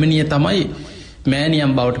රූපසාරී බැමිණිය තමයි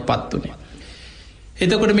මෑනියම් බවට පත් වනේ.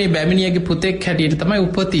 එතකොට මේ බැමිණියගේ පුතෙක් හැටියට තමයි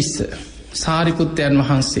උපතිස්ස සාරිපුත්තයන්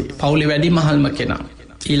වහන්සේ පවුලි වැඩි මහල්ම කෙනා.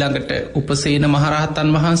 ඊළඟට උපසේන මහරහතන්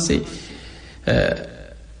වහන්සේ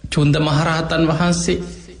චුන්ද මහරහතන් වහන්සේ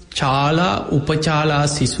චාලා උපචාලා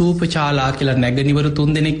සිසූපචාලා කියලා නැගනිවර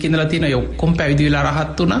තුන් දෙනෙක් ඉඳලා තියෙන ඔක්කොම පැවිදි වෙලා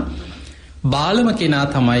රහත් වුණා. බාලම කෙනා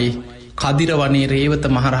තමයි කදිර වනේ රේවත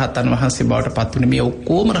මහරහතන් වහන්සේ බවට පත් වුණේ. මේ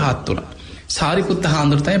ඔක්කොම රහත් වුණා. සාරිපුත්ත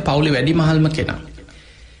හාමුදුරුවෝ තමයි පවුලේ වැඩි මහල්ම කෙනා.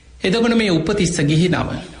 එතකොට මේ උපතිස්ස ගිහි නම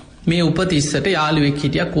මේ උපතිස්සට යාළුවෙක්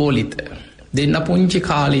හිටියා කෝලිත. දෙන්න පුංචි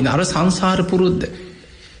කාලේ ඉඳන් අර සංසාර පුරුද්ද.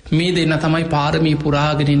 මේ දෙන්න තමයි පාරමී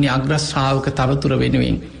පුරාගෙන ඉන්නේ අග්‍රශ්‍රාවක තනතුර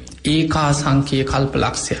වෙනුවෙන්. ඒකා සංකේය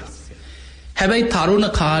කල්පලක්ෂය. හැබැයි තරුණ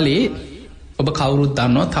කාලේ ඔබ කවුරුත්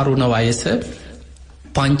දන්නවා තරුණ වයස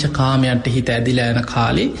පංචකාමයන්ට හිත ඇදිලා යන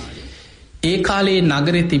කාලේ ඒ කාලේ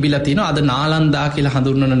නගරේ තිබිලා තියෙනවා අද නාලන්දා කියලා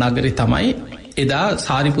හඳුන්වන නගරේ තමයි එදා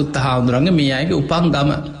සාරිපුත්ත හාමුදුරන්ගේ මේ අයගේ උපන්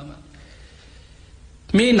ගම.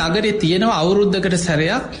 මේ නගරේ තියෙනවා අවුරුද්දකට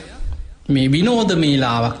සැරයක් මේ විනෝද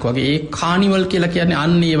මේලාවක් වගේ ඒ කානිවල් කියලා කියන්නේ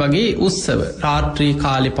අන්නේ වගේ උත්සව රාත්‍රී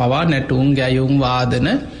කාලේ පවා නැටුම් ගැයුම් වාදන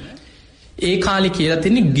ඒ කාලේ කියලා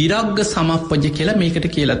තියෙන්නේ ගිරග්ග සමප්පජ කියලා මේකට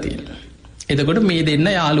කියලා තියෙනවා. එතකොට මේ දෙන්න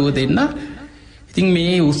යාළුවෝ දෙන්න ඉතින්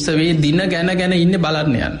මේ උත්සවයේ දින ගැන ඉන්න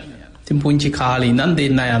බලන්න යන. ඉතින් පුංචි කාලේ ඉඳන්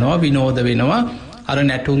දෙන්න යනවා විනෝද වෙනවා අර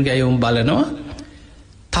නැටුම් ගැයුම් බලනවා.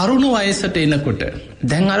 තරුණ වයසට එනකොට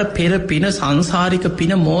දැන් අර පෙර පින සංසාරික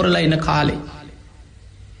පින මෝරලා එන කාලේ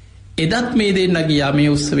එදත් මේ දෙන්න ගියා මේ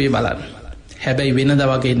උත්සවේ බලන්න. හැබැයි වෙනද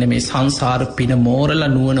වගේ නෙමේ සංසාර පින මෝරලා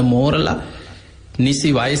නුවණ මෝරලා නිසි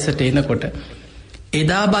වයසට එනකොට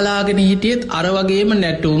එදා බලාගෙන හිටියෙත් අර වගේම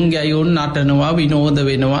නැටුම් ගැයුම් නටනවා විනෝද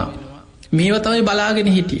වෙනවා මේව තමයි බලාගෙන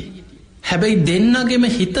හිටියේ. හැබැයි දෙන්නගෙම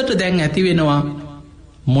හිතට දැන් ඇති වෙනවා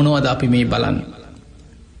මොනවද අපි මේ බලන්න.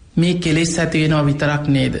 මේ කෙලෙස් ඇති වෙනවා විතරක්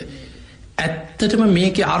නේද. ඇත්තටම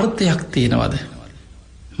මේකේ අර්ථයක් තියෙනවද.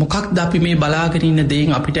 මොකක්ද අපි මේ බලාගෙන ඉන්න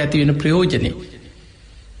දෙයින් අපිට ඇති වෙන ප්‍රයෝජනේ.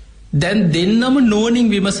 දැන් දෙන්නම නුවණින්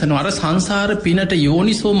විමසනවා. අර සංසාර පිනට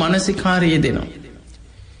යෝනිසෝ මනසිකාරය දෙනවා.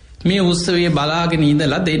 මේ උත්සවයේ බලාගෙන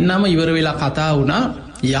ඉඳලා දෙන්නම ඉවර වෙලා කතා වුණා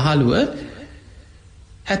යහළුව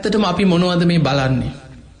ඇත්තටම අපි මොනවද මේ බලන්නේ.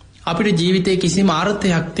 අපිට ජීවිතයේ කිසිම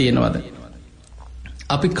අර්ථයක් තියෙනවද.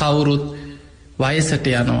 අපි කවුරුත් වයසට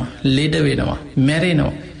යනවා ලෙඩ වෙනවා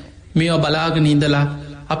මැරෙනවා. මේවා බලාගෙන ඉඳලා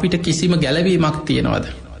අපිට කිසිම ගැලවීමක් තියෙනවද.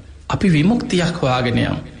 අපි විමුක්තියක් හොයාගෙන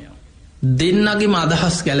යමු. දෙන්නගේම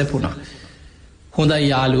අදහස් ගැලපුණා. හොඳයි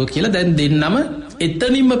යාළුව කියලා දැන් දෙන්නම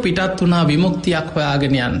එතනින්ම පිටත් වුණා විමුක්තියක්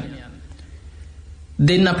හොයාගෙන යන්න.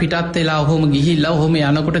 දෙන්න පිටත් වෙලා ඔහොම ගිහිල්ලා ඔහොම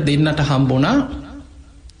යනකොට දෙන්නට හම්බුණා.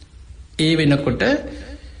 ඒ වෙනකොට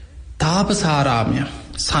තාපසාරාමය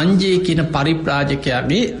සංජය කියන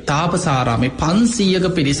පරිප්‍රාජකයාගේ තාපසාරාමේ 500ක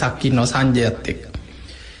පිරිසක් ඉන්නවා සංජයත් එක්ක.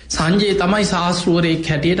 සංජය තමයි ශාස්තෘවරයෙක්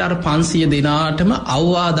හැටියට අර 500 දෙනාටම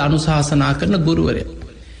අවවාද අනුශාසනා කරන ගුරුවරයා.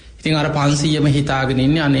 ඉතින් අර 500ම හිතාගෙන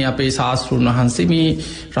ඉන්නේ අනේ අපේ ශාස්තෘන් වහන්සේ මේ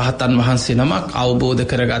රහතන් වහන්සේ නමක් අවබෝධ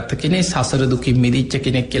කරගත්ත කෙනෙක් සසර දුකින් මිදිච්ච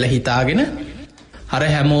කෙනෙක් කියලා හිතාගෙන අර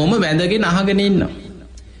හැමෝම වැඳගෙන අහගෙන ඉන්නවා.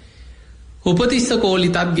 උපතිස්ස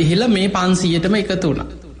කෝලිතත් ගිහිල්ලා මේ 500ටම එකතු වුණා.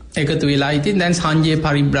 එකතු වෙලා ඉතින් දැන් සංජය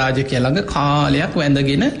පරිබ්‍රාජකයා ළඟ කාලයක්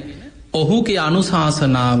වැඳගෙන ඔහුගේ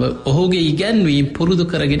අනුශාසනාව ඔහුගේ ඉගැන්වීම් පුරුදු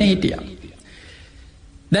කරගෙන හිටියා.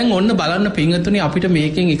 දැන් ඔන්න බලන්න පිංගතුනි අපිට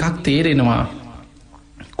මේකෙන් එකක් තේරෙනවා.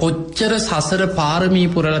 කොච්චර සසර පාරමී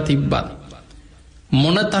පුරලා තිබ්බත්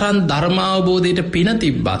මොනතරම් ධර්මාවබෝධයට පින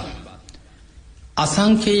තිබ්බත්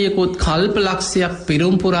අසංඛේයකොත් කල්ප ලක්ෂයක්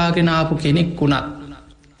පිරුම් පුරාගෙන ආපු කෙනෙක් වුණත්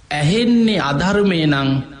ඇහෙන්නේ අධර්මය නම්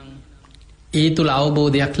ඒ තුළ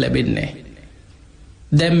අවබෝධයක් ලැබෙන්නේ.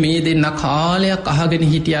 දැන් මේ දෙන්න කාලයක් අහගෙන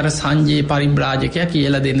හිටිය අර සංජයේ පරිබ්‍රාජකයා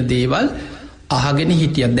කියලා දෙන දේවල් අහගෙන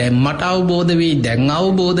හිටිය දැම්මට අවබෝධ වෙයි දැන්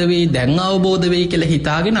අවබෝධ වෙයි දැන් අවබෝධ වෙයි කියලා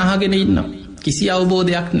හිතාගෙන අහගෙන ඉන්නවා. කිසි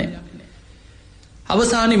අවබෝධයක් නෑ.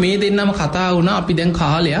 අවසානයේ මේ දෙන්නම කතා වුණා අපි දැන්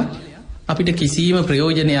කාලයක් අපිට කිසිම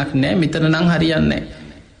ප්‍රයෝජනයක් නෑ මෙතන නම් හරියන්නේ.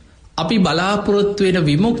 අපි බලාපොරොත්තු වෙන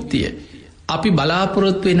විමුක්තිය අපි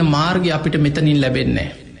බලාපොරොත්තු වෙන මාර්ගය අපිට මෙතනින් ලැබෙන්නේ.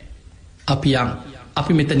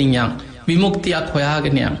 අපි මෙතනින් යම් විමුක්තියක්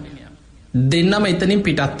හොයාගෙන යම් දෙන්නම එතනින්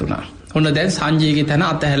පිටත් වුණා. ඔන්න දැන් සංජයගේ තැන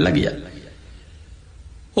අතහැරලා ගියා.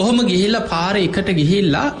 ඔහොම ගිහිල්ලා පාරේ එකට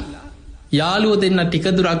ගිහිල්ලා යාළුවෝ දෙන්න ටික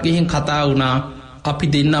දුරක් ගිහින් කතා වුණා අපි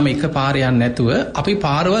දෙන්නම එක පාර යන්න නැතුව අපි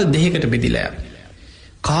පාරවල් දෙකකට බෙදිලා යමු.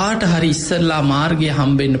 කාට හරි ඉස්සරලා මාර්ගය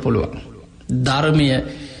හම්බෙන්න පුළුවන්. ධර්මය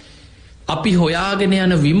අපි හොයාගෙන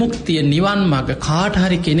යන විමුක්තිය නිවන් මඟ කාට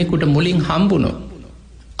හරි කෙනෙකුට මුලින් හම්බුණොත්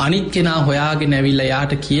අනිත් කෙනා හොයාගෙන ඇවිල්ලා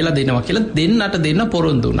යාට කියලා දෙනවා කියලා දෙන්නට දෙන්න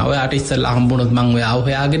පොරොන්දු වුණා. ඔයාට ඉස්සරලා හම්බුනොත් මං ඔයාව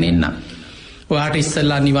හොයාගෙන එන්න. ඔයාට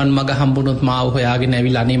ඉස්සරලා නිවන් මඟ හම්බුනොත් මාව හොයාගෙන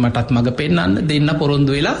ඇවිල්ලා අනේ මටත් මඟ පෙන්නන්න දෙන්න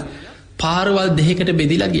පොරොන්දු වෙලා පාරවල් දෙකකට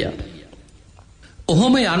බෙදිලා ගියා.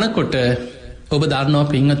 ඔහොම යනකොට ඔබ දන්නවා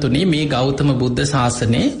පින්වතුනි මේ ගෞතම බුද්ධ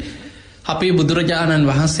ශාසනයේ අපේ බුදුරජාණන්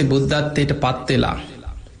වහන්සේ බුද්ධත්වයට පත් වෙලා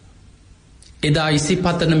එදා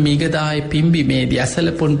ඉසිපතන මිගදාය පිම්බිමේදී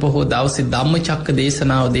ඇසලපොන් පොහෝ දවසේ ධම්මචක්ක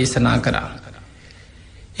දේශනාව දේශනා කරා.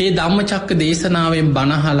 ඒ ධම්මචක්ක දේශනාවෙන්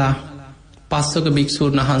බණහලා පස්වක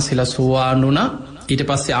භික්ෂූන් වහන්සේලා සෝවාන් වුණා. ඊට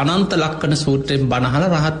පස්සේ අනන්ත ලක්කන සූත්‍රයෙන්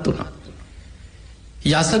බණහලා රහත් වුණා.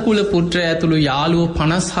 යසකුල පුත්‍රය ඇතුළු යාළුවෝ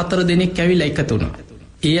 54 දෙනෙක් ඇවිල්ලා එකතු වුණා.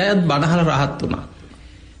 ඒ අයත් බණහලා රහත් වුණා.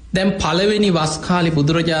 දැන් පළවෙනි වස් කාලේ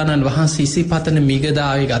බුදුරජාණන් වහන්සේ ඉසිපතන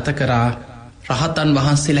මිගදාවේ ගත කරා. රහතන්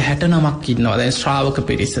වහන්සේලා 69ක් ඉන්නවා දැන් ශ්‍රාවක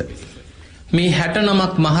පිරිස. මේ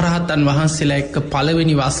 69ක් මහරහතන් වහන්සේලා එක්ක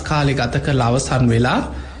පළවෙනි වස් කාලේ ගත කරලා අවසන් වෙලා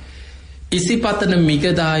ඉසිපතන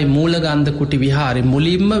මිගදායි මූලගන්ධ කුටි විහාරේ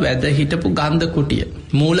මුලින්ම වැඩ හිටපු ගන්ධ කුටිය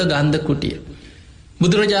මූලගන්ධ කුටිය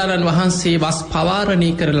බුදුරජාණන් වහන්සේ වස් පවාරණය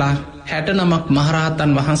කරලා 69ක්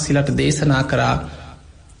මහරහතන් වහන්සේලාට දේශනා කරා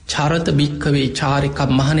චරත භික්කවේ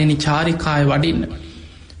චාරිකා මහණෙනි චාරිකාය වඩින්න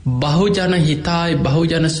බහුජන හිතාය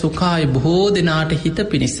බහුජන සුකාය බොහෝ දෙනාට හිත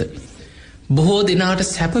පිණිස බොහෝ දෙනාට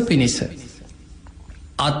සැප පිණිස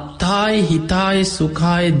අත්තාය හිතාය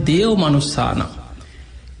සුකාය දේව මනුස්සාන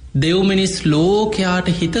දෙව්මිනිස් ලෝකයාට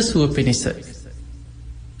හිතසුව පිණිස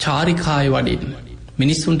චාරිකාය වඩින්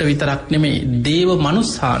මිනිස්සුන්ට විතරක් නෙමේ දේව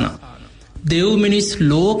මනුස්සාන දෙව්මිනිස්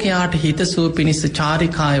ලෝකයාට හිතසුව පිණිස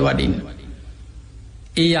චාරිකාය වඩින්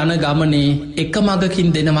ඒ යන ගමනේ එක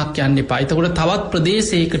මගකින් දෙනමක් යන්න එපා. එතකොට තවත්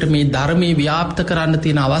ප්‍රදේශයකට මේ ධර්මය ව්‍යාප්ත කරන්න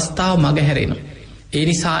තියෙන අවස්ථාව මග හැරෙන. ඒ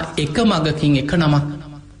නිසා එක මගකින් එක නමක්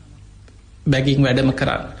බැගින් වැඩම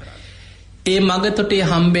කරන්න. ඒ මගතොටේ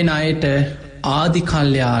හම්බෙන අයට ආදි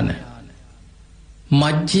කල්්‍යාන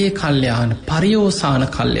මජ්ජය කල්්‍යාන පරියෝසාන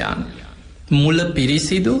කල්්‍යාන මුල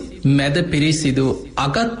පිරිසිදු මැද පිරිසිදු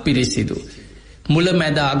අගත් පිරිසිදු මුල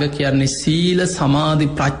මැද අග කියන්නේ සීල සමාධි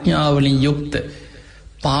ප්‍රඥාවලින් යුක්ත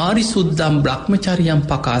පාරිසුද්දම් බ්‍රහ්මචරියම්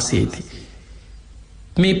පකාසේති.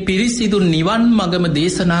 මේ පිරිසිදු නිවන් මගම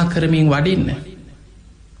දේශනා කරමින් වඩින්න.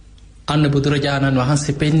 අන්න බුදුරජාණන්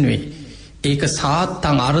වහන්සේ පෙන්වේ. ඒක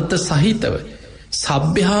සාත්තං අර්ථ සහිතව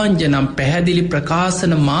සභ්‍යාංජනම් පැහැදිලි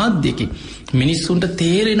ප්‍රකාශන මාධ්‍යකි මිනිස්සුන්ට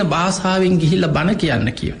තේරෙන භාෂාවෙන් ගිහිල්ල බණ කියන්න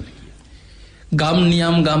කියව. ගම්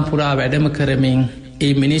නියම් ගම්පුරා වැඩම කරමින්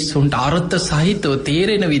ඒ මිනිස්සුන්ට අර්ථ සහිතව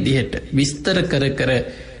තේරෙන විදිහට විස්තර කර කර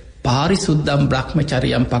පාරිසුද්දම්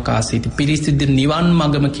බ්‍රහ්මචරියම් පකාසිති පිරිසිදු නිවන්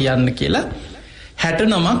මගම කියන්න කියලා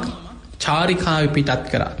 69ක් චාරිකාව පිටත්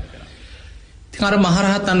කරා. තිකර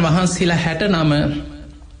මහරහතන් වහන්සේලා 69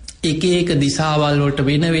 එක දිසාවල්වලට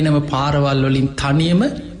වෙන වෙනම පාරවල් වලින් තනියම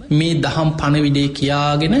මේ දහම් පණවිඩේ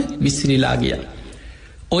කියාගෙන විසිරිලා ගිය.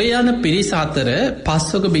 ඔය යන පිරිස අතර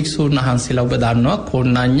පස්වක භික්‍ෂූන් වහන්සේලා ඔබ දන්නවා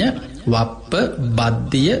කොන්නඤ්ඤ වප්ප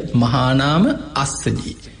බද්ධිය මහානාම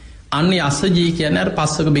අස්සජී. අන්නේ අස්සජී කියන අර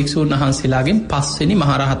පස්වක භික්‍ෂූන් වහන්සේලාගෙන් පස්වෙනි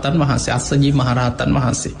මහරහතන් වහන්සේ අස්සජී මහරහතන්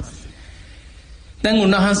වහන්සේ. දැන්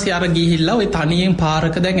උන්වහන්සේ අර ගිහිල්ලා ඔය තනියෙන්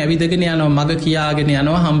පාරක දැන් ඇවිදගෙන යනවා මග කියාගෙන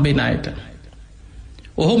යනවා හම්බෙන අයට.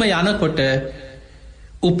 ඔහොම යනකොට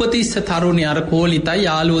උපතිස්ස තරුණි අර කෝලිතයි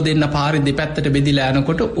යාළුවෝ දෙන්න පාරි දෙපැත්තට බෙදිලා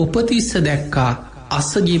යනකොට උපතිස්ස දැක්කා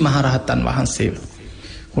අස්සජී මහරහතන් වහන්සේ.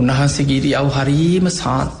 උන්වහන්සේ ගිරියව හරීම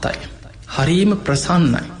සාන්තයි. හරීම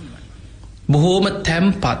ප්‍රසන්නයි. බොහෝම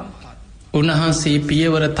තැම්පත්. උන්වහන්සේ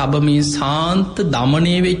පියවර තබමින් සාන්ත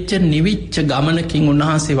දමනය වෙච්ච නිවිච්ච ගමනකින්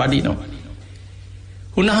උන්වහන්සේ වඩිනවා.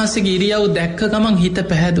 උන්වහන්සේ ගිරියව දැක්ක ගමන් හිත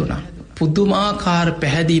පැහැදුනා. පුදුමාකාර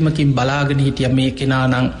පැහැදීමකින් බලාගෙන හිටිය මේ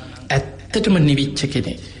කෙනානං ඇත්තටම නිවිච්ච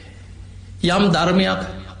කෙනෙ. යම් ධර්මයක්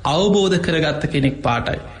අවබෝධ කරගත්ත කෙනෙක්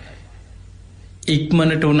පාටයි.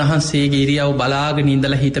 ඉක්මනට උන්වහන්සේගේ ඉරියව් බලාගෙන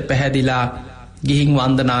ඉඳලා හිත පැහැදිලා ගිහින්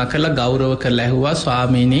වන්දනා කළ ගෞරව කර ලැහුවා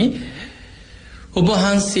ස්වාමීනී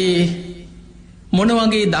ඔබහන්සේ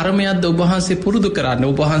මොනවගේ ධර්මයක්ද ඔබහන්සේ පුරුදු කරන්න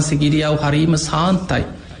ඔබහන්සේ ගිරියව් හරීම සාන්තයි.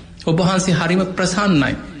 ඔබහන්සේ හරිම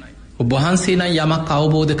ප්‍රසන්නයි. ඔබහන්සේ නම් යමක්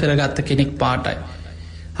අවබෝධ කරගත්ත කෙනෙක් පාටයි.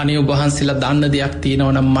 අනේ ඔබහන්සේලා දන්න දෙයක්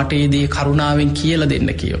තියෙනවනම් මට ඒ දේ කරුණාවෙන් කියලා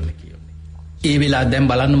දෙන්න කියව. ඒ වෙලා දැන්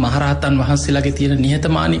බලන්න මහරහතන් වහන්සේලාගේ තියෙන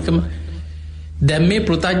නිහතමානීකම දැන් මේ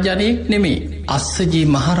පෘථග්ජනයෙක් නෙමේ අස්සජී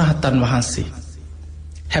මහරහතන් වහන්සේ.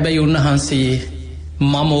 හැබැයි උන්වහන්සේ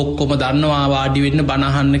මම ඔක්කොම දන්නවා වාඩි වෙන්න බණ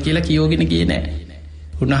අහන්න කියලා කියෝගෙන ගියේ නෑ.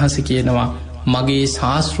 උන්වහන්සේ කියනවා මගේ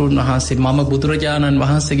ශාස්තෘන් වහන්සේ මම බුදුරජාණන්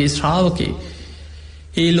වහන්සේගේ ශ්‍රාවකේ.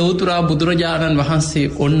 ඒ ලෝතුරා බුදුරජාණන් වහන්සේ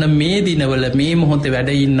ඔන්න මේ දිනවල මේ මොහොතේ වැඩ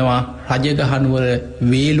ඉන්නවා රජගහනුවර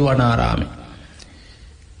වේළුවනාරාමේ.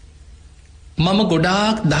 මම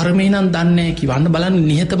ගොඩාක් ධර්මය නම් දන්නේ කිවන්න බලන්න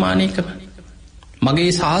නිහතමානීකම.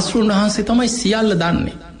 මගේ ශාස්තෘන් වහන්සේ තමයි සියල්ල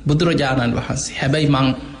දන්නේ බුදුරජාණන් වහන්සේ. හැබැයි මං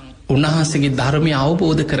උන්වහන්සේගේ ධර්මය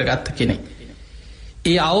අවබෝධ කරගත්ත කෙනෙක්.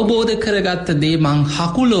 ඒ අවබෝධ කරගත්ත දේ මං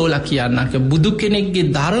හකුලෝල කියන්නක බුදු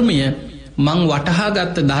කෙනෙක්ගේ ධර්මය මං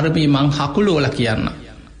වටහාගත්ත ධර්මය මං හකුලෝල කියන්න.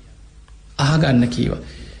 අහගන්න කීව.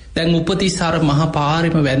 දැන් උපතිසාර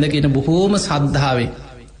මහපාරෙම වැඳගෙන බොහෝම සද්ධාවේ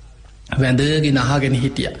වැඳගෙන අහගෙන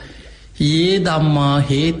හිටිය. ඒ දම්මා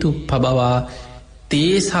හේතු පබවා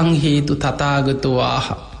තේ සංහේතු තතාගතෝ ආහ.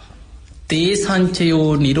 තේ සංචයෝ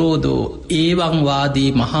නිරෝධෝ ඒවංවාදී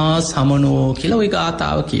මහා සමනෝ කියල ඔය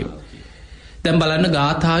ගාථාව කියව. දැම් බලන්න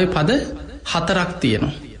ගාථාව පද 4ක්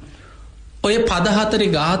තියෙනවා. ඔය පදහතරි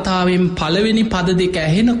ගාථාවෙන් පළවෙනි පද දෙක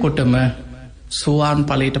ඇහෙනකොටම සෝවාන්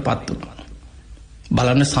ඵලයට පත් වුණා.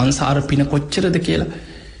 බලන්න සංසාර පින කොච්චරද කියලා.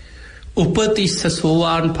 උපතිස්ස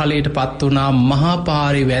සෝවාන් ඵලයට පත් වුණා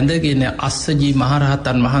මහාපාරි වැඳගෙන අස්සජී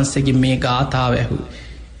මහරහතන් වහන්සේගේ මේ ගාථාව ඇහුවේ.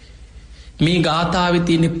 මේ ගාථාව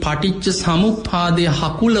තියෙන පටිච්ච සමුප්පාදය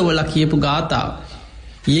හකුලවල කියපු ගාථාව.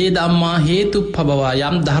 ඒ දම්මා හේතු පබවා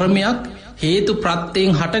යම් ධර්මයක් හේතු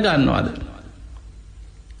ප්‍රත්‍යයෙන් හටගන්නවාද.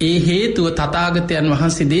 ඒ හේතුව තථාගතයන්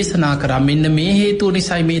වහන්සේ දේශනා කරා මෙන්න මේ හේතුව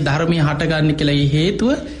නිසයි මේ ධර්මය හටගන්න කියලා ඒ හේතුව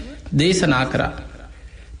දේශනා කරා.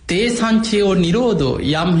 තේ සංචයෝ නිරෝධෝ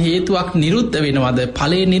යම් හේතුවක් නිරුද්ධ වෙනවද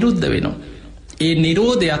ඵලය නිරුද්ධ වෙනවා. ඒ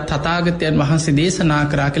නිරෝධයක් තථාගතයන් වහන්සේ දේශනා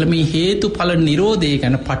කරා කියලා මේ හේතු ඵල නිරෝධය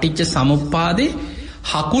ගැන පටිච්ච සමුප්පාදේ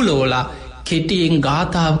හකුලෝලා කෙටියෙන්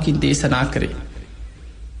ගාථාවකින් දේශනා කරේ.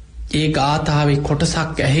 ඒ ගාථාවේ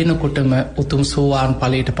කොටසක් ඇහෙනකොටම උතුම් සෝවාන්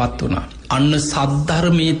ඵලයට පත් වුණා. අන්න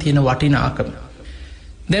සද්ධර්මයේ තියෙන වටිනාකම.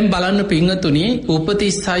 දැන් බලන්න පිංගතුනි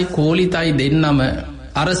උපතිස්සයි කෝලිතයි දෙන්නම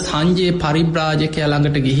අර සංජය පරිබ්‍රාජකයා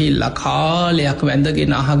ළඟට ගිහිල්ලා කාලයක්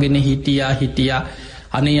වැඳගෙන අහගෙන හිටියා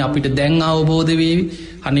අනේ අපිට දැන් අවබෝධ වේවි,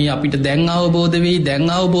 අනේ අපිට දැන් අවබෝධ වෙයි, දැන්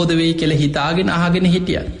අවබෝධ වෙයි කියලා හිතාගෙන අහගෙන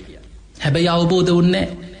හිටියා. හැබැයි අවබෝධ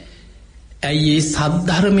වුණේ ඇයි? ඒ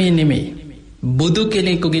සද්ධර්මය නෙමෙයි, බුදු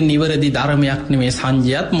කෙනෙකුගේ නිවැරදි ධර්මයක් නෙමේ.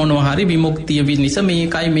 සංජයත් මොනවා හරි විමුක්තිය පිණිස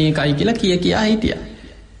මේකයි කියලා කියා හිටියා.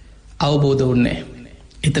 අවබෝධ වුණේ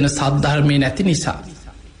එතන සද්ධර්මය නැති නිසා.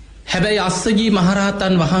 හැබැයි අස්සජී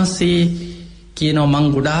මහරහතන් වහන්සේ කියනවා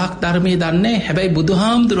මං ගොඩාක් ධර්මය දන්නේ, හැබැයි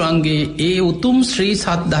බුදුහාමුදුරුවන්ගේ ඒ උතුම් ශ්‍රී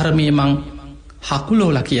සද්ධර්මය මං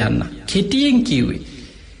හකුලෝලා කියන්න. කෙටියෙන් කිව්වේ.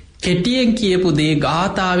 කෙටියෙන් කියපු දේ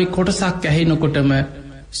ගාථාවේ කොටසක් ඇහෙනකොටම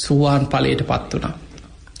සෝවාන් ඵලයට පත් වුණා.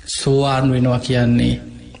 සෝවාන් වෙනවා කියන්නේ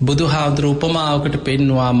බුදුහාමුදුරුවෝ උපමාවකට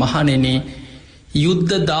පෙන්නවා, මහණෙනි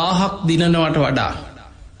යුද්ධ 1000ක් දිනනවට වඩා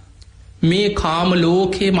මේ කාම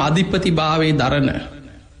ලෝකයේම අධිපති භාවයේ දරන,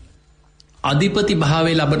 අධිපති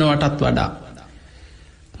භාවයේ ලබනවටත් වඩා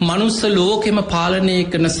මනුස්ස ලෝකෙම පාලනය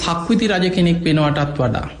කරන සක්විති රජ කෙනෙක් වෙනවටත්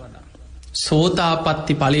වඩා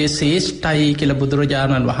සෝතාපට්ටි ඵලයේ ශ්‍රේෂ්ඨයි කියලා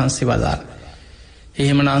බුදුරජාණන් වහන්සේ වදාළා.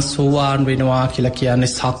 එහෙමනම් සෝවාන් වෙනවා කියලා කියන්නේ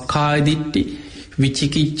සක්කාය දිට්ඨි,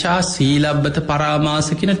 විචිකිච්ඡා, සීලබ්බත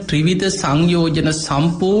පරාමාස කියන ත්‍රිවිධ සංයෝජන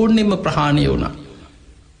සම්පූර්ණයෙන්ම ප්‍රහාණය වුණා.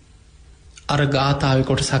 අර ගාථාවේ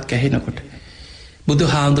කොටසක් ඇහෙනකොට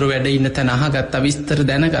බුදුහාමුදුරුවෝ වැඩ ඉන්න තැන අහගත්තා, විස්තර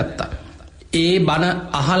දැනගත්තා. ඒ බණ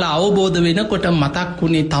අහලා අවබෝධ වෙනකොට මතක්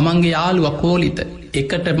වුණේ තමන්ගේ යාළුවා කෝලිත.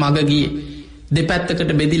 එකට මග ගියේ,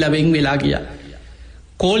 දෙපැත්තකට බෙදිලා වෙන් වෙලා ගියා.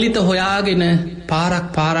 කෝලිත හොයාගෙන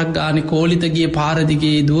පාරක් ගානේ කෝලිත ගියේ පාර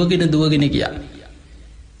දිගේ දුවගෙන ගියා.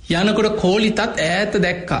 යනකොට කෝලිතත් ඈත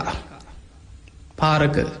දැක්කා.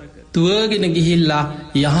 පාරක දුවගෙන ගිහිල්ලා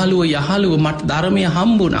යහළුව මට ධර්මය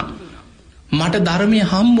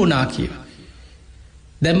හම්බුණා කියලා.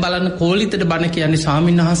 දැන් බලන්න, කෝලිතට බණ කියන්නේ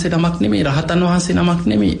ස්වාමීන් වහන්සේ නමක් නෙමෙයි, රහතන් වහන්සේ නමක්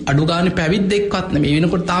නෙමෙයි, අඩු ගානේ පැවිද්දෙක්වත් නෙමෙයි.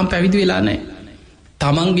 වෙනකොට තාම පැවිදි වෙලා නැහැ.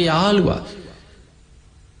 තමන්ගේ යාළුවා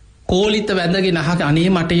කෝලිත වැඳගෙන අහගෙන අනේ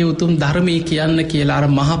මට ඒ උතුම් ධර්මයේ කියන්න කියලා අර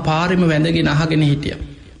මහා පාරෙම වැඳගෙන අහගෙන හිටියා.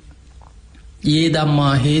 යේ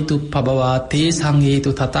ධම්මා හේතුප්පබවා තේසං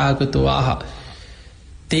හේතු තථාගතෝ ආහ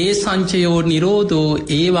තේ සංචයෝ නිරෝධෝ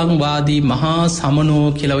ඒවං වාදී මහා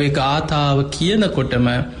සමනෝ කියලා ඔය ගාථාව කියනකොටම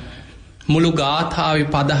මුළු ගාථාවේ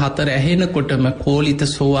පද 4 ඇහෙනකොටම කෝලිත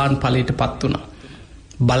සෝවාන් ඵලයට පත් වුණා.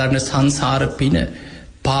 බලන සංසාර පින,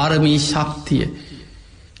 පාරමී ශක්තිය,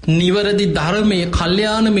 නිවැරදි ධර්මයේ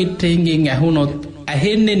කල්යාණ මිත්‍රයන්ගෙන් ඇහුනොත්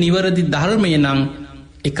ඇහෙන්නේ නිවැරදි ධර්මය නම්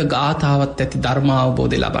එක ගාථාවත් ඇති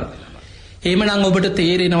ධර්මාවබෝධය ලබන්න. එහෙමනම් ඔබට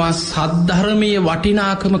තේරෙනවා සද්ධර්මයේ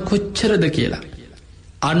වටිනාකම කොච්චරද කියලා.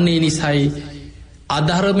 අන්නේ නිසයි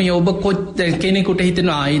අධර්මය ඔබ කෙනෙකුට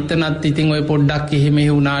හිතෙනවා ආයතනත් ඉතින් ඔය පොඩ්ඩක් එහෙම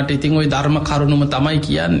වුණාට ඉතින් ඔය ධර්ම කරුණුම තමයි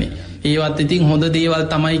කියන්නේ, ඒවත් ඉතින් හොඳ දේවල්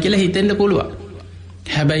තමයි කියලා හිතෙන්න පුළුවන්.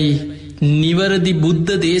 හැබැයි නිවැරදි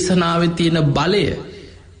බුද්ධ දේශනාවේ තියෙන බලය,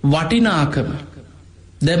 වටිනාකම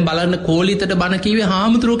දැන් බලන්න. කෝලිතට බණ කිව්වේ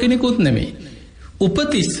හාමුදුරුව කෙනෙකුත් නෙමෙයි,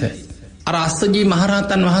 උපතිස්ස අර අස්සජී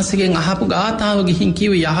මහරහතන් වහන්සේගෙන් අහපු ගාථාව ගිහින්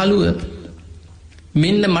කිව්වේ යහළුව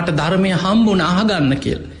මෙන්න මට ධර්මය හම්බුණ අහගන්න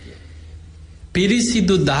කියලා.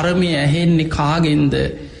 පිරිසිදු ධර්මය ඇහෙන්නේ කාගෙන්ද?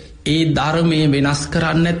 ඒ ධර්මය වෙනස්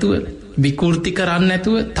කරන්න නැතුව, විකෘති කරන්න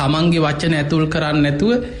නැතුව, තමන්ගේ වචන ඇතුල් කරන්න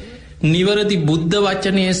නැතුව නිවැරදි බුද්ධ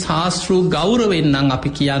වචනයේ ශාස්ත්‍රූ ගෞරවයෙන් නම් අපි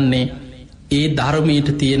කියන්නේ ඒ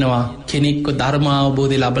ධර්මයට තියෙනවා කෙනෙක්ව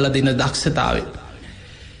ධර්මාවබෝධය ලබලා දෙන දක්ෂතාවය.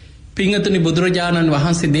 පිංගතුනි, බුදුරජාණන්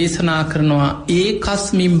වහන්සේ දේශනා කරනවා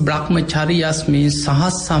ඒකස්මින් බ්‍රහ්මචරියස්මින්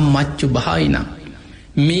සහස්සම් මච්චු බහයිනා.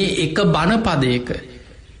 මේ එක බණපදයක,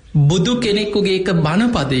 බුදු කෙනෙකුගේ එක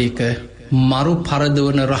බණපදයක මරු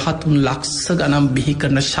පරදවන රහතුන් ලක්ෂ ගණන් බිහි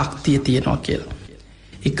කරන ශක්තිය තියෙනවා කියලා.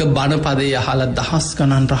 එක බණපදය අහලා දහස්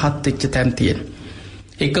ගණන් රහත් වෙච්ච තැන් තියෙන.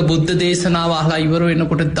 එක බුද්ධ දේශනාව අහලා ඉවර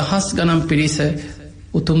වෙනකොට දහස් ගණන් පිරිස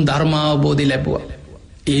උතුම් ධර්මාවබෝධය ලැබුවා.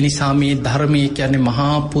 ඒ නිසා මේ ධර්මය කියන්නේ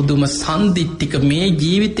මහා පුදුම සන්දිට්ඨික මේ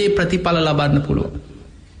ජීවිතේ ප්‍රතිඵල ලබන්න පුළුවන්.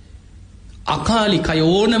 අකාලිකයි,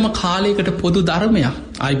 ඕනම කාලයකට පොදු ධර්මයක්.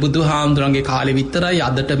 අයි බුදුහාමුදුරන්ගේ කාලෙ විතරයි,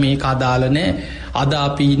 අදට මේක අදාළ නෑ, අද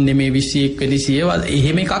අපි ඉන්නේ මේ 21 වෙනි සියවස,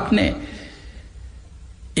 එහෙම එකක් නෑ.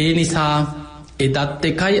 ඒ නිසා එදත්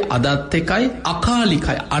එකයි අදත් එකයි,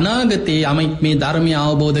 අකාලිකයි. අනාගතයේ යමෙක් මේ ධර්මය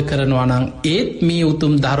අවබෝධ කරනවා නම් ඒත් මේ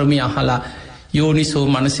උතුම් ධර්මය අහලා යෝනිසෝ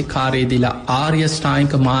මනසිකාරය දීලා ආර්ය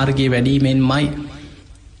ශ්‍රාණික මාර්ගයේ වැඩීමෙන්මයි.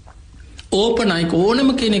 ඕපනයික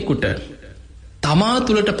ඕනම කෙනෙකුට තමා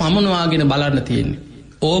තුළට පමනවාගෙන බලන්න තියෙන්නේ.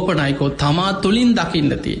 ඕපනයිකෝ තමා තුළින්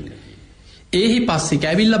දකින්න තියෙන. ඒහි පස්සෙක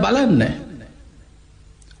ඇවිල්ල බලන්න.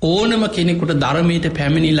 ඕනම කෙනෙකුට ධර්මයට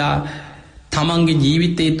පැමිණිලා තමන්ගේ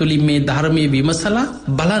ජීවිතය තුළින් මේ ධර්මය විමසලා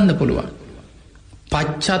බලන්න පුළුවන්.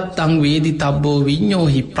 පච්චත්තං වේදි තබ්බෝ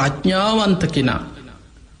විඤ්ඤෝහි, ප්‍රඥාවන්ත කෙනා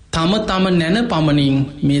තම නැන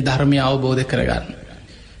පමණින් මේ ධර්මය අවබෝධ කරගන්න.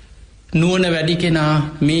 නුවණ වැඩි කෙනා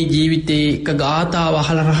මේ ජීවිතේ එක ගාථාව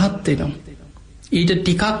අහලා රහත් වෙනවා. ඊට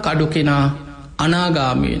ටිකක් අඩු කෙනා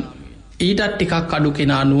අනාගාමී වෙනවා. ඊටත් ටිකක් අඩු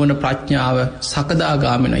කෙනා නුවණ ප්‍රඥාව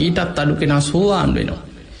සකදාගාමී වෙනවා. ඊටත් අඩු කෙනා සෝවාන් වෙනවා.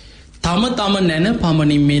 තම තම නැන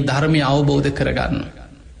පමණින් මේ ධර්මය අවබෝධ කරගන්න.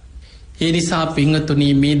 ඒ නිසා පිංහතුනි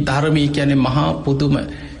මේ ධර්මය කියන්නේ මහා පුදුම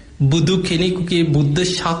බුදු කෙනෙකුගේ බුද්ධ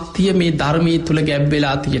ශක්තිය මේ ධර්මය තුළ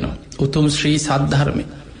ගැබ්වෙලා තියෙනවා. උතුම් ශ්‍රී සද්ධර්මය.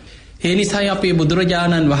 ඒ නිසායි අපේ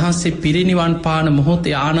බුදුරජාණන් වහන්සේ පිරිනිවන් පාන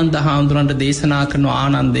මොහොතේ ආනන්ද හාමුදුරන්ට දේශනා කරන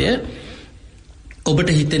ආනන්දය ඔබට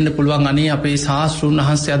හිතෙන්න්න පුළුවන් අනේ අපේ ශාස්තෘන්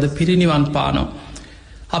වහන්සේ අද පිරිනිවන් පානවා.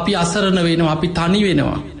 අපි අසරණ වෙනවා, අපි තනි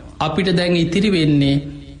වෙනවා. අපිට දැන් ඉතිරි වෙන්නේ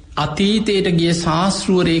අතීතයට ගිය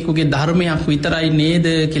ශාස්තෘවරයෙකුගේ ධර්මයක් විතරයි නේද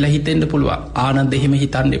කියලා හිතෙන්න්න පුළුවන්. ආනන්ද එහෙම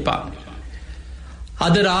හිතන්න එපා.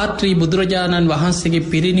 අද රාත්‍රී බුදුරජාණන් වහන්සේගේ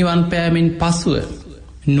පිරිනිවන් පෑමෙන් පසුව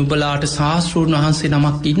නුබලාට ශාස්තෘන් වහන්සේ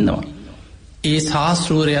නමක් ඉන්නවා. ඒ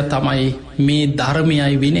ශාස්තෘවරය තමයි මේ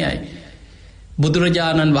ධර්මයයි විනයයි.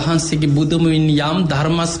 බුදුරජාණන් වහන්සේගේ බුදුමුවින් යම්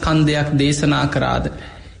ධර්මස්කන්ධයක් දේශනා කරාද,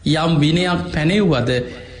 යම් විනයක් පැනෙව්වද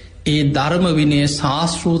ඒ ධර්ම විනය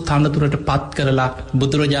ශාස්තෘ තනතුරට පත් කරලා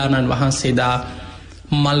බුදුරජාණන් වහන්සේදා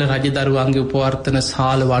මල්ල රජදරුවන්ගේ උපවර්තන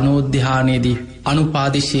ශාල වනෝද්‍යානයේදී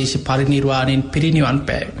අනුපාදිශේෂ පරිනිර්වාණයෙන් පිරිනිවන්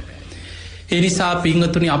පෑව. එනිසා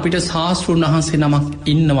පිංහතුනි අපිට ශාස්තෘන් වහන්සේ නමක්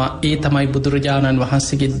ඉන්නවා. ඒ තමයි බුදුරජාණන්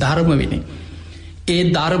වහන්සේගේ ධර්ම විනය. ඒ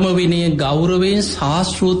ධර්ම විනය ගෞරවයෙන්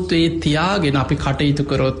ශාස්තෘත්වයේ තියාගෙන අපි කටයුතු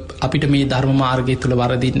කරොත් අපිට මේ ධර්ම මාර්ගය තුළ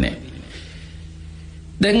වරදින්නේ.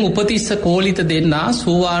 දැන් උපතිස්ස කෝලිත දෙන්න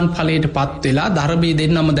සෝවාන් ඵලයට පත් වෙලා ධර්මය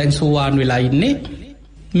දෙන්නම දැන් සෝවාන් වෙලා ඉන්නේ.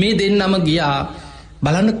 මේ දෙන්නම ගියා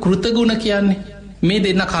බලන්න කෘතගුණ කියන්නේ. මේ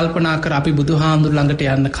දෙන්න කල්පනා කර අපි බුදුහාමුදුර ළඟට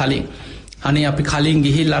යන්න කලින් අනේ අපි කලින්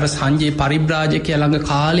ගිහිල් අර සංජය පරිබ්‍රාජකයා ළඟ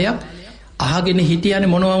කාලයක් අහගෙන හිටියනේ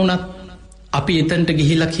මොනවා වුණත් අපි එතන්ට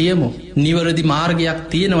ගිහිලා කියමු නිවැරදි මාර්ගයක්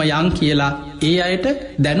තියෙනවා යන් කියලා ඒ අයට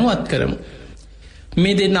දැනුවත් කරමු.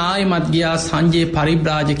 මේ දෙන්න ආයෙමත් ගියා සංජය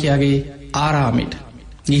පරිබ්‍රාජකයාගේ ආරාමයට.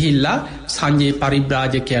 ගිහිල්ලා සංජය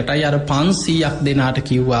පරිබ්‍රාජකයටයි අර 500ක් දෙනාට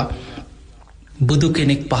කිව්වා බුදු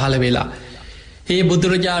කෙනෙක් පහළ වෙලා. ඒ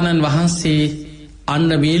බුදුරජාණන් වහන්සේ අන්න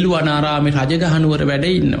වේළුවනාරාමේ රජගහනුවර වැඩ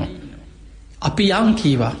ඉන්නවා. අපි යම්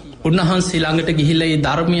කීවා උන්වහන්සේ ළඟට ගිහිල්ලා ඒ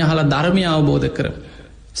ධර්මය අහලා ධර්මය අවබෝධ කරමු.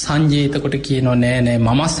 සංජය එතකොට කියනවා නෑ නෑ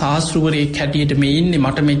මම ශාස්තෘවරයෙක් හැටියට මේ ඉන්නේ,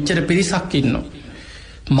 මට මෙච්චර පිරිසක් ඉන්නවා.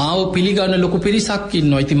 මාව පිළිගන්න ලොකු පිරිසක්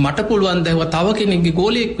ඉන්නවා. ඉතින් මට පුළුවන් දැහුව තව කෙනෙක්ගේ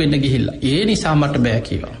ගෝලයෙක් වෙන්න ගිහිල්ලා. ඒ නිසා මට බෑ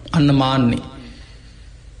කිව්වා. අන්න මාන්නේ.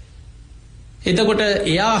 එතකොට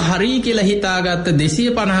එයා හරි කියලා හිතාගත්ත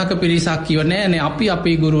 250ක පිරිසක් කිව්ව නෑ නෑ අපි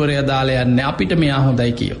අපේ ගුරුවරයා දාලා යන්නේ, අපිට මෙයා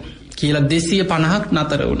හොඳයි කියලා 250ක්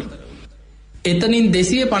නතර වුණා. එතනින්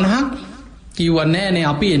 250ක් කිව්වා නෑ නෑ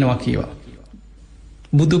අපි එනවා කිව්වා.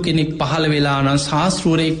 බුදු කෙනෙක් පහළ වෙලා නම්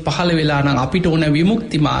ශාස්තෘවරයෙක් පහළ වෙලා නම් අපිට ඕන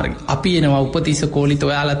විමුක්ති මාර්ගය. අපි එනවා උපතිස්ස කෝලිත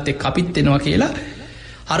ඔයාලත් එක්ක අපිත් එනවා කියලා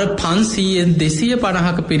අර 500න්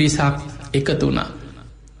 250ක පිරිසක් එකතු වුණා.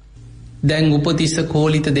 දැන් උපතිස්ස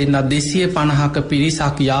කෝලිත දෙන්න 250ක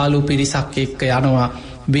පිරිසක් යාළු පිරිසක් එක්ක යනවා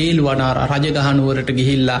වේළුවනාරා රජගහනුවරට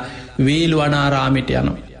ගිහිල්ලා වේළුවනාරාමයට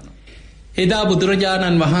යනවා. එදා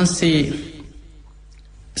බුදුරජාණන් වහන්සේ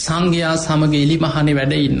සංඝයා සමග එලිමහනේ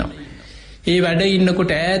වැඩ ඉන්නවා. ඒ වැඩ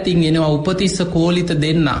ඉන්නකොට ඈතින් එනවා උපතිස්ස කෝලිත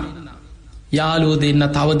දෙන්න යාළුවෝ දෙන්න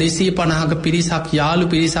තව 250ක පිරිසක් යාළු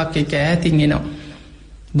පිරිසක් එක්ක ඈතින් එනවා.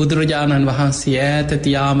 බුදුරජාණන් වහන්සේ ඈත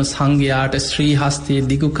තියාම සංඝයාට ශ්‍රී හස්තය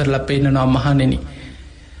දිගු කරලා පෙන්නනවා මහණෙනි.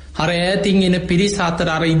 අර ඈතින් එන පිරිස අතර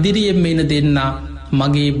අර ඉදිරියෙන් එන දෙන්න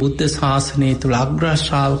මගේ බුද්ධ ශාසනය තුළ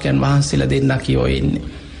අග්‍රශ්‍රාවකයන් වහන්සේලා දෙන්න කියෝ ඉන්නේ.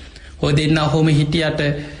 ඔය දෙන්න ඔහොම හිටියට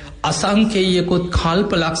අසංකේයකොත්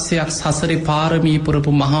කල්ප ලක්ෂයක් සසරේ පාරමී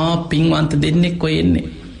පුරපු මහා පින්වන්ත දෙන්නෙක් ඔය එන්නේ.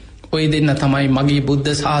 ඔය දෙන්න තමයි මගේ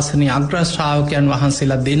බුද්ධ ශාසනය අග්‍රශ්‍රාවකයන්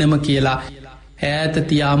වහන්සේලා දෙනම කියලා ඈත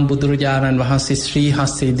තියාම් බුදුරජාණන් වහන්සේ ශ්‍රී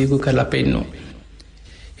හස්සේ දිගු කරලා පෙන්නවා.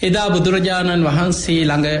 එදා බුදුරජාණන් වහන්සේ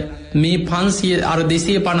ළඟ මේ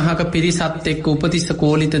 250ක පිරිසත් එක්ක උපතිස්ස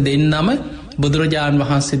කෝලිත දෙන්නම බුදුරජාණන්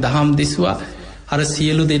වහන්සේ දහම් දෙසුවා. අර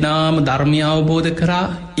සියලු දෙනාම ධර්මය අවබෝධ කරා.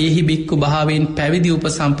 එහි බික්කු භාවයෙන් පැවිදි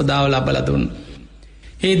උපසම්පදාව ලබල දුන්න.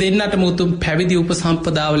 ඒ දෙන්නට මුතුම් පැවිදි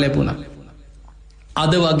උපසම්පදාව ලැබුණ.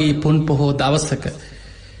 අද වගේ පුන් පොහෝ දවසක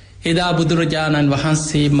එදා බුදුරජාණන්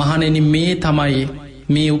වහන්සේ මහණෙනි මේ තමයි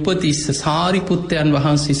මේ උපතිස්ස සාරිපුත්තයන්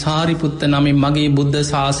වහන්සේ සාරිපුත්ත නමින් මගේ බුද්ධ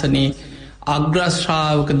ශාසනයේ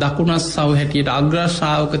අග්‍රශ්‍රාවක දකුණස්සව හැටියට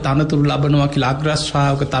අග්‍රශ්‍රාවක තනතුරු ලබනවා කියලා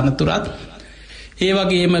අග්‍රශ්‍රාවක තනතුරත් ඒ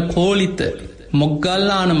වගේම කෝලිත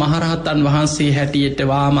මොග්ගල්ලාන මහරහතන් වහන්සේ හැටියට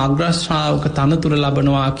වාම අග්‍රශ්‍රාවක තනතුර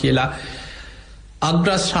ලබනවා කියලා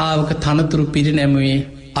අග්‍රශ්‍රාවක තනතුරු පිරිනැමුවේ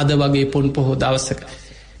අද වගේ පුන් පොහෝ දවසක.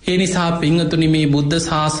 ඒ නිසා පිංහතුනි මේ බුද්ධ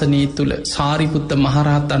ශාසනය තුළ සාරිපුත්ත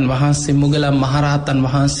මහරහතන් වහන්සේ මුගලන් මහරහතන්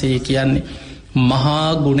වහන්සේ කියන්නේ මහා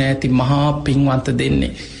ගුණ ඇති මහා පින්වන්ත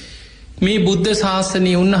දෙන්නේ. මේ බුද්ධ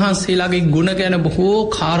ශාසනය උන්වහන්සේලාගේ ගුණ ගැන බොහෝ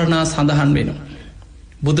කාරණා සඳහන් වෙනවා.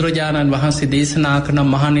 බුදුරජාණන් වහන්සේ දේශනා කරන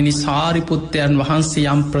මහණෙනි සාරිපුත්තයන් වහන්සේ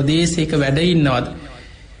යම් ප්‍රදේශයක වැඩඉන්නවද.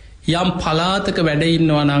 යම් පලාතක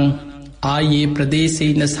වැඩඉන්නවා නං ආයේ ප්‍රදේශය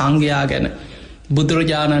ඉන්න සංඝයා ගැන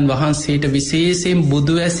බුදුරජාණන් වහන්සේට විශේෂයෙන්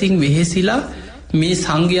බුදු ඇසින් වෙහෙසිලා මේ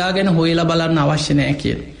සංඝයා ගැන හොයලා බලන්න අවශ්‍ය නෑ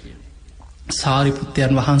කියල.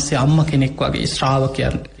 සාරිපුත්තයන් වහන්සේ අම්ම කෙනෙක් වගේ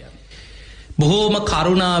ශ්‍රාවකයන්. බොහෝම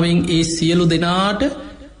කරුණාවෙන් ඒ සියලු දෙනාට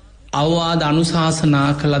අවවාද අනුශාසනා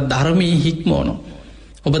කළ ධර්මය හික්මෝනො.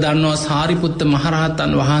 ඔබ දන්නවා සාරිපුත්ත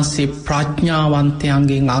මහරහතන් වහන්සේ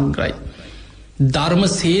ප්‍රඥාවන්තයන්ගේ අග්‍රයි. ධර්ම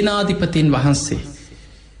සේනාධිපතින් වහන්සේ.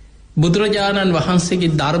 බුදුරජාණන්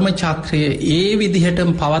වහන්සේගේ ධර්ම චක්‍රය ඒ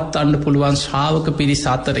විදිහටම පවත්වන්න පුළුවන් ශ්‍රාවක පිරිස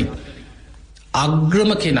අතරින්.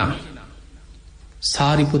 අග්‍රම කෙනා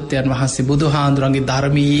සාරිපුත්තයන් වහන්සේ බුදු හාන්දුරන්ගේ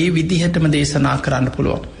ධර්මය ඒ විදිහටම දේශනා කරන්න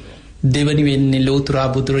පුළුවන්. දෙවනි වෙන්නේ ලෝතුරා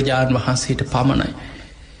බුදුරජාණන් වහන්සේට පමණයි.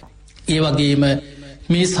 ඒ වගේම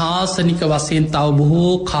මේ ශාසනික වසයෙන් තව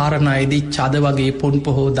බොහෝ කාරණයිදි චද වගේ පොන්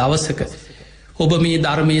පොහෝ දවසක. ඔබ මේ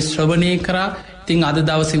ධර්මය ශ්‍රවණය කරා තින් අද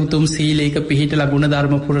දවස උතුම් සීලේක පිහිටල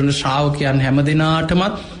ගුණධර්ම පුරණ ශ්‍රාවකයන් හැම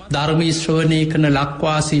දෙනාටමත් ධර්මී ශ්‍රවණය කන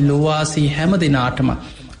ලක්වාසී ලෝවාසී හැම දෙනාටම.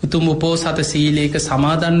 උතුම් උපෝසත සීලේක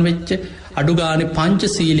සමාදන් වෙච්ච අඩුගාන පංච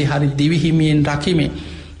සීලි හරි දිවිහිමියෙන් රකිමේ.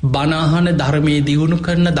 බනාහන ධර්මය දියුණු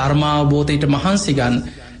කරන ධර්මාවබෝධයට මහන්සිගන්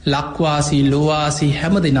ලක්වාසී ලෝවාසී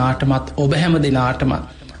හැම දෙනාටමත් ඔබ හැම දෙනාටමත්.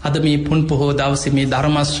 අද මේ පුන් පොහෝ දවස මේ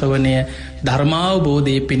ධර්මශ්‍රවනය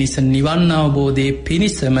ධර්මාවබෝධය පිණිස නිවන්න අවබෝධය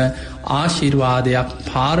පිණිසම ආශිර්වාදයක්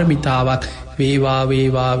පාරමිතාවක් වේවා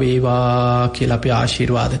වේවා වේවා කියල අපි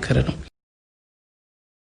ආශිර්වාද කරනු.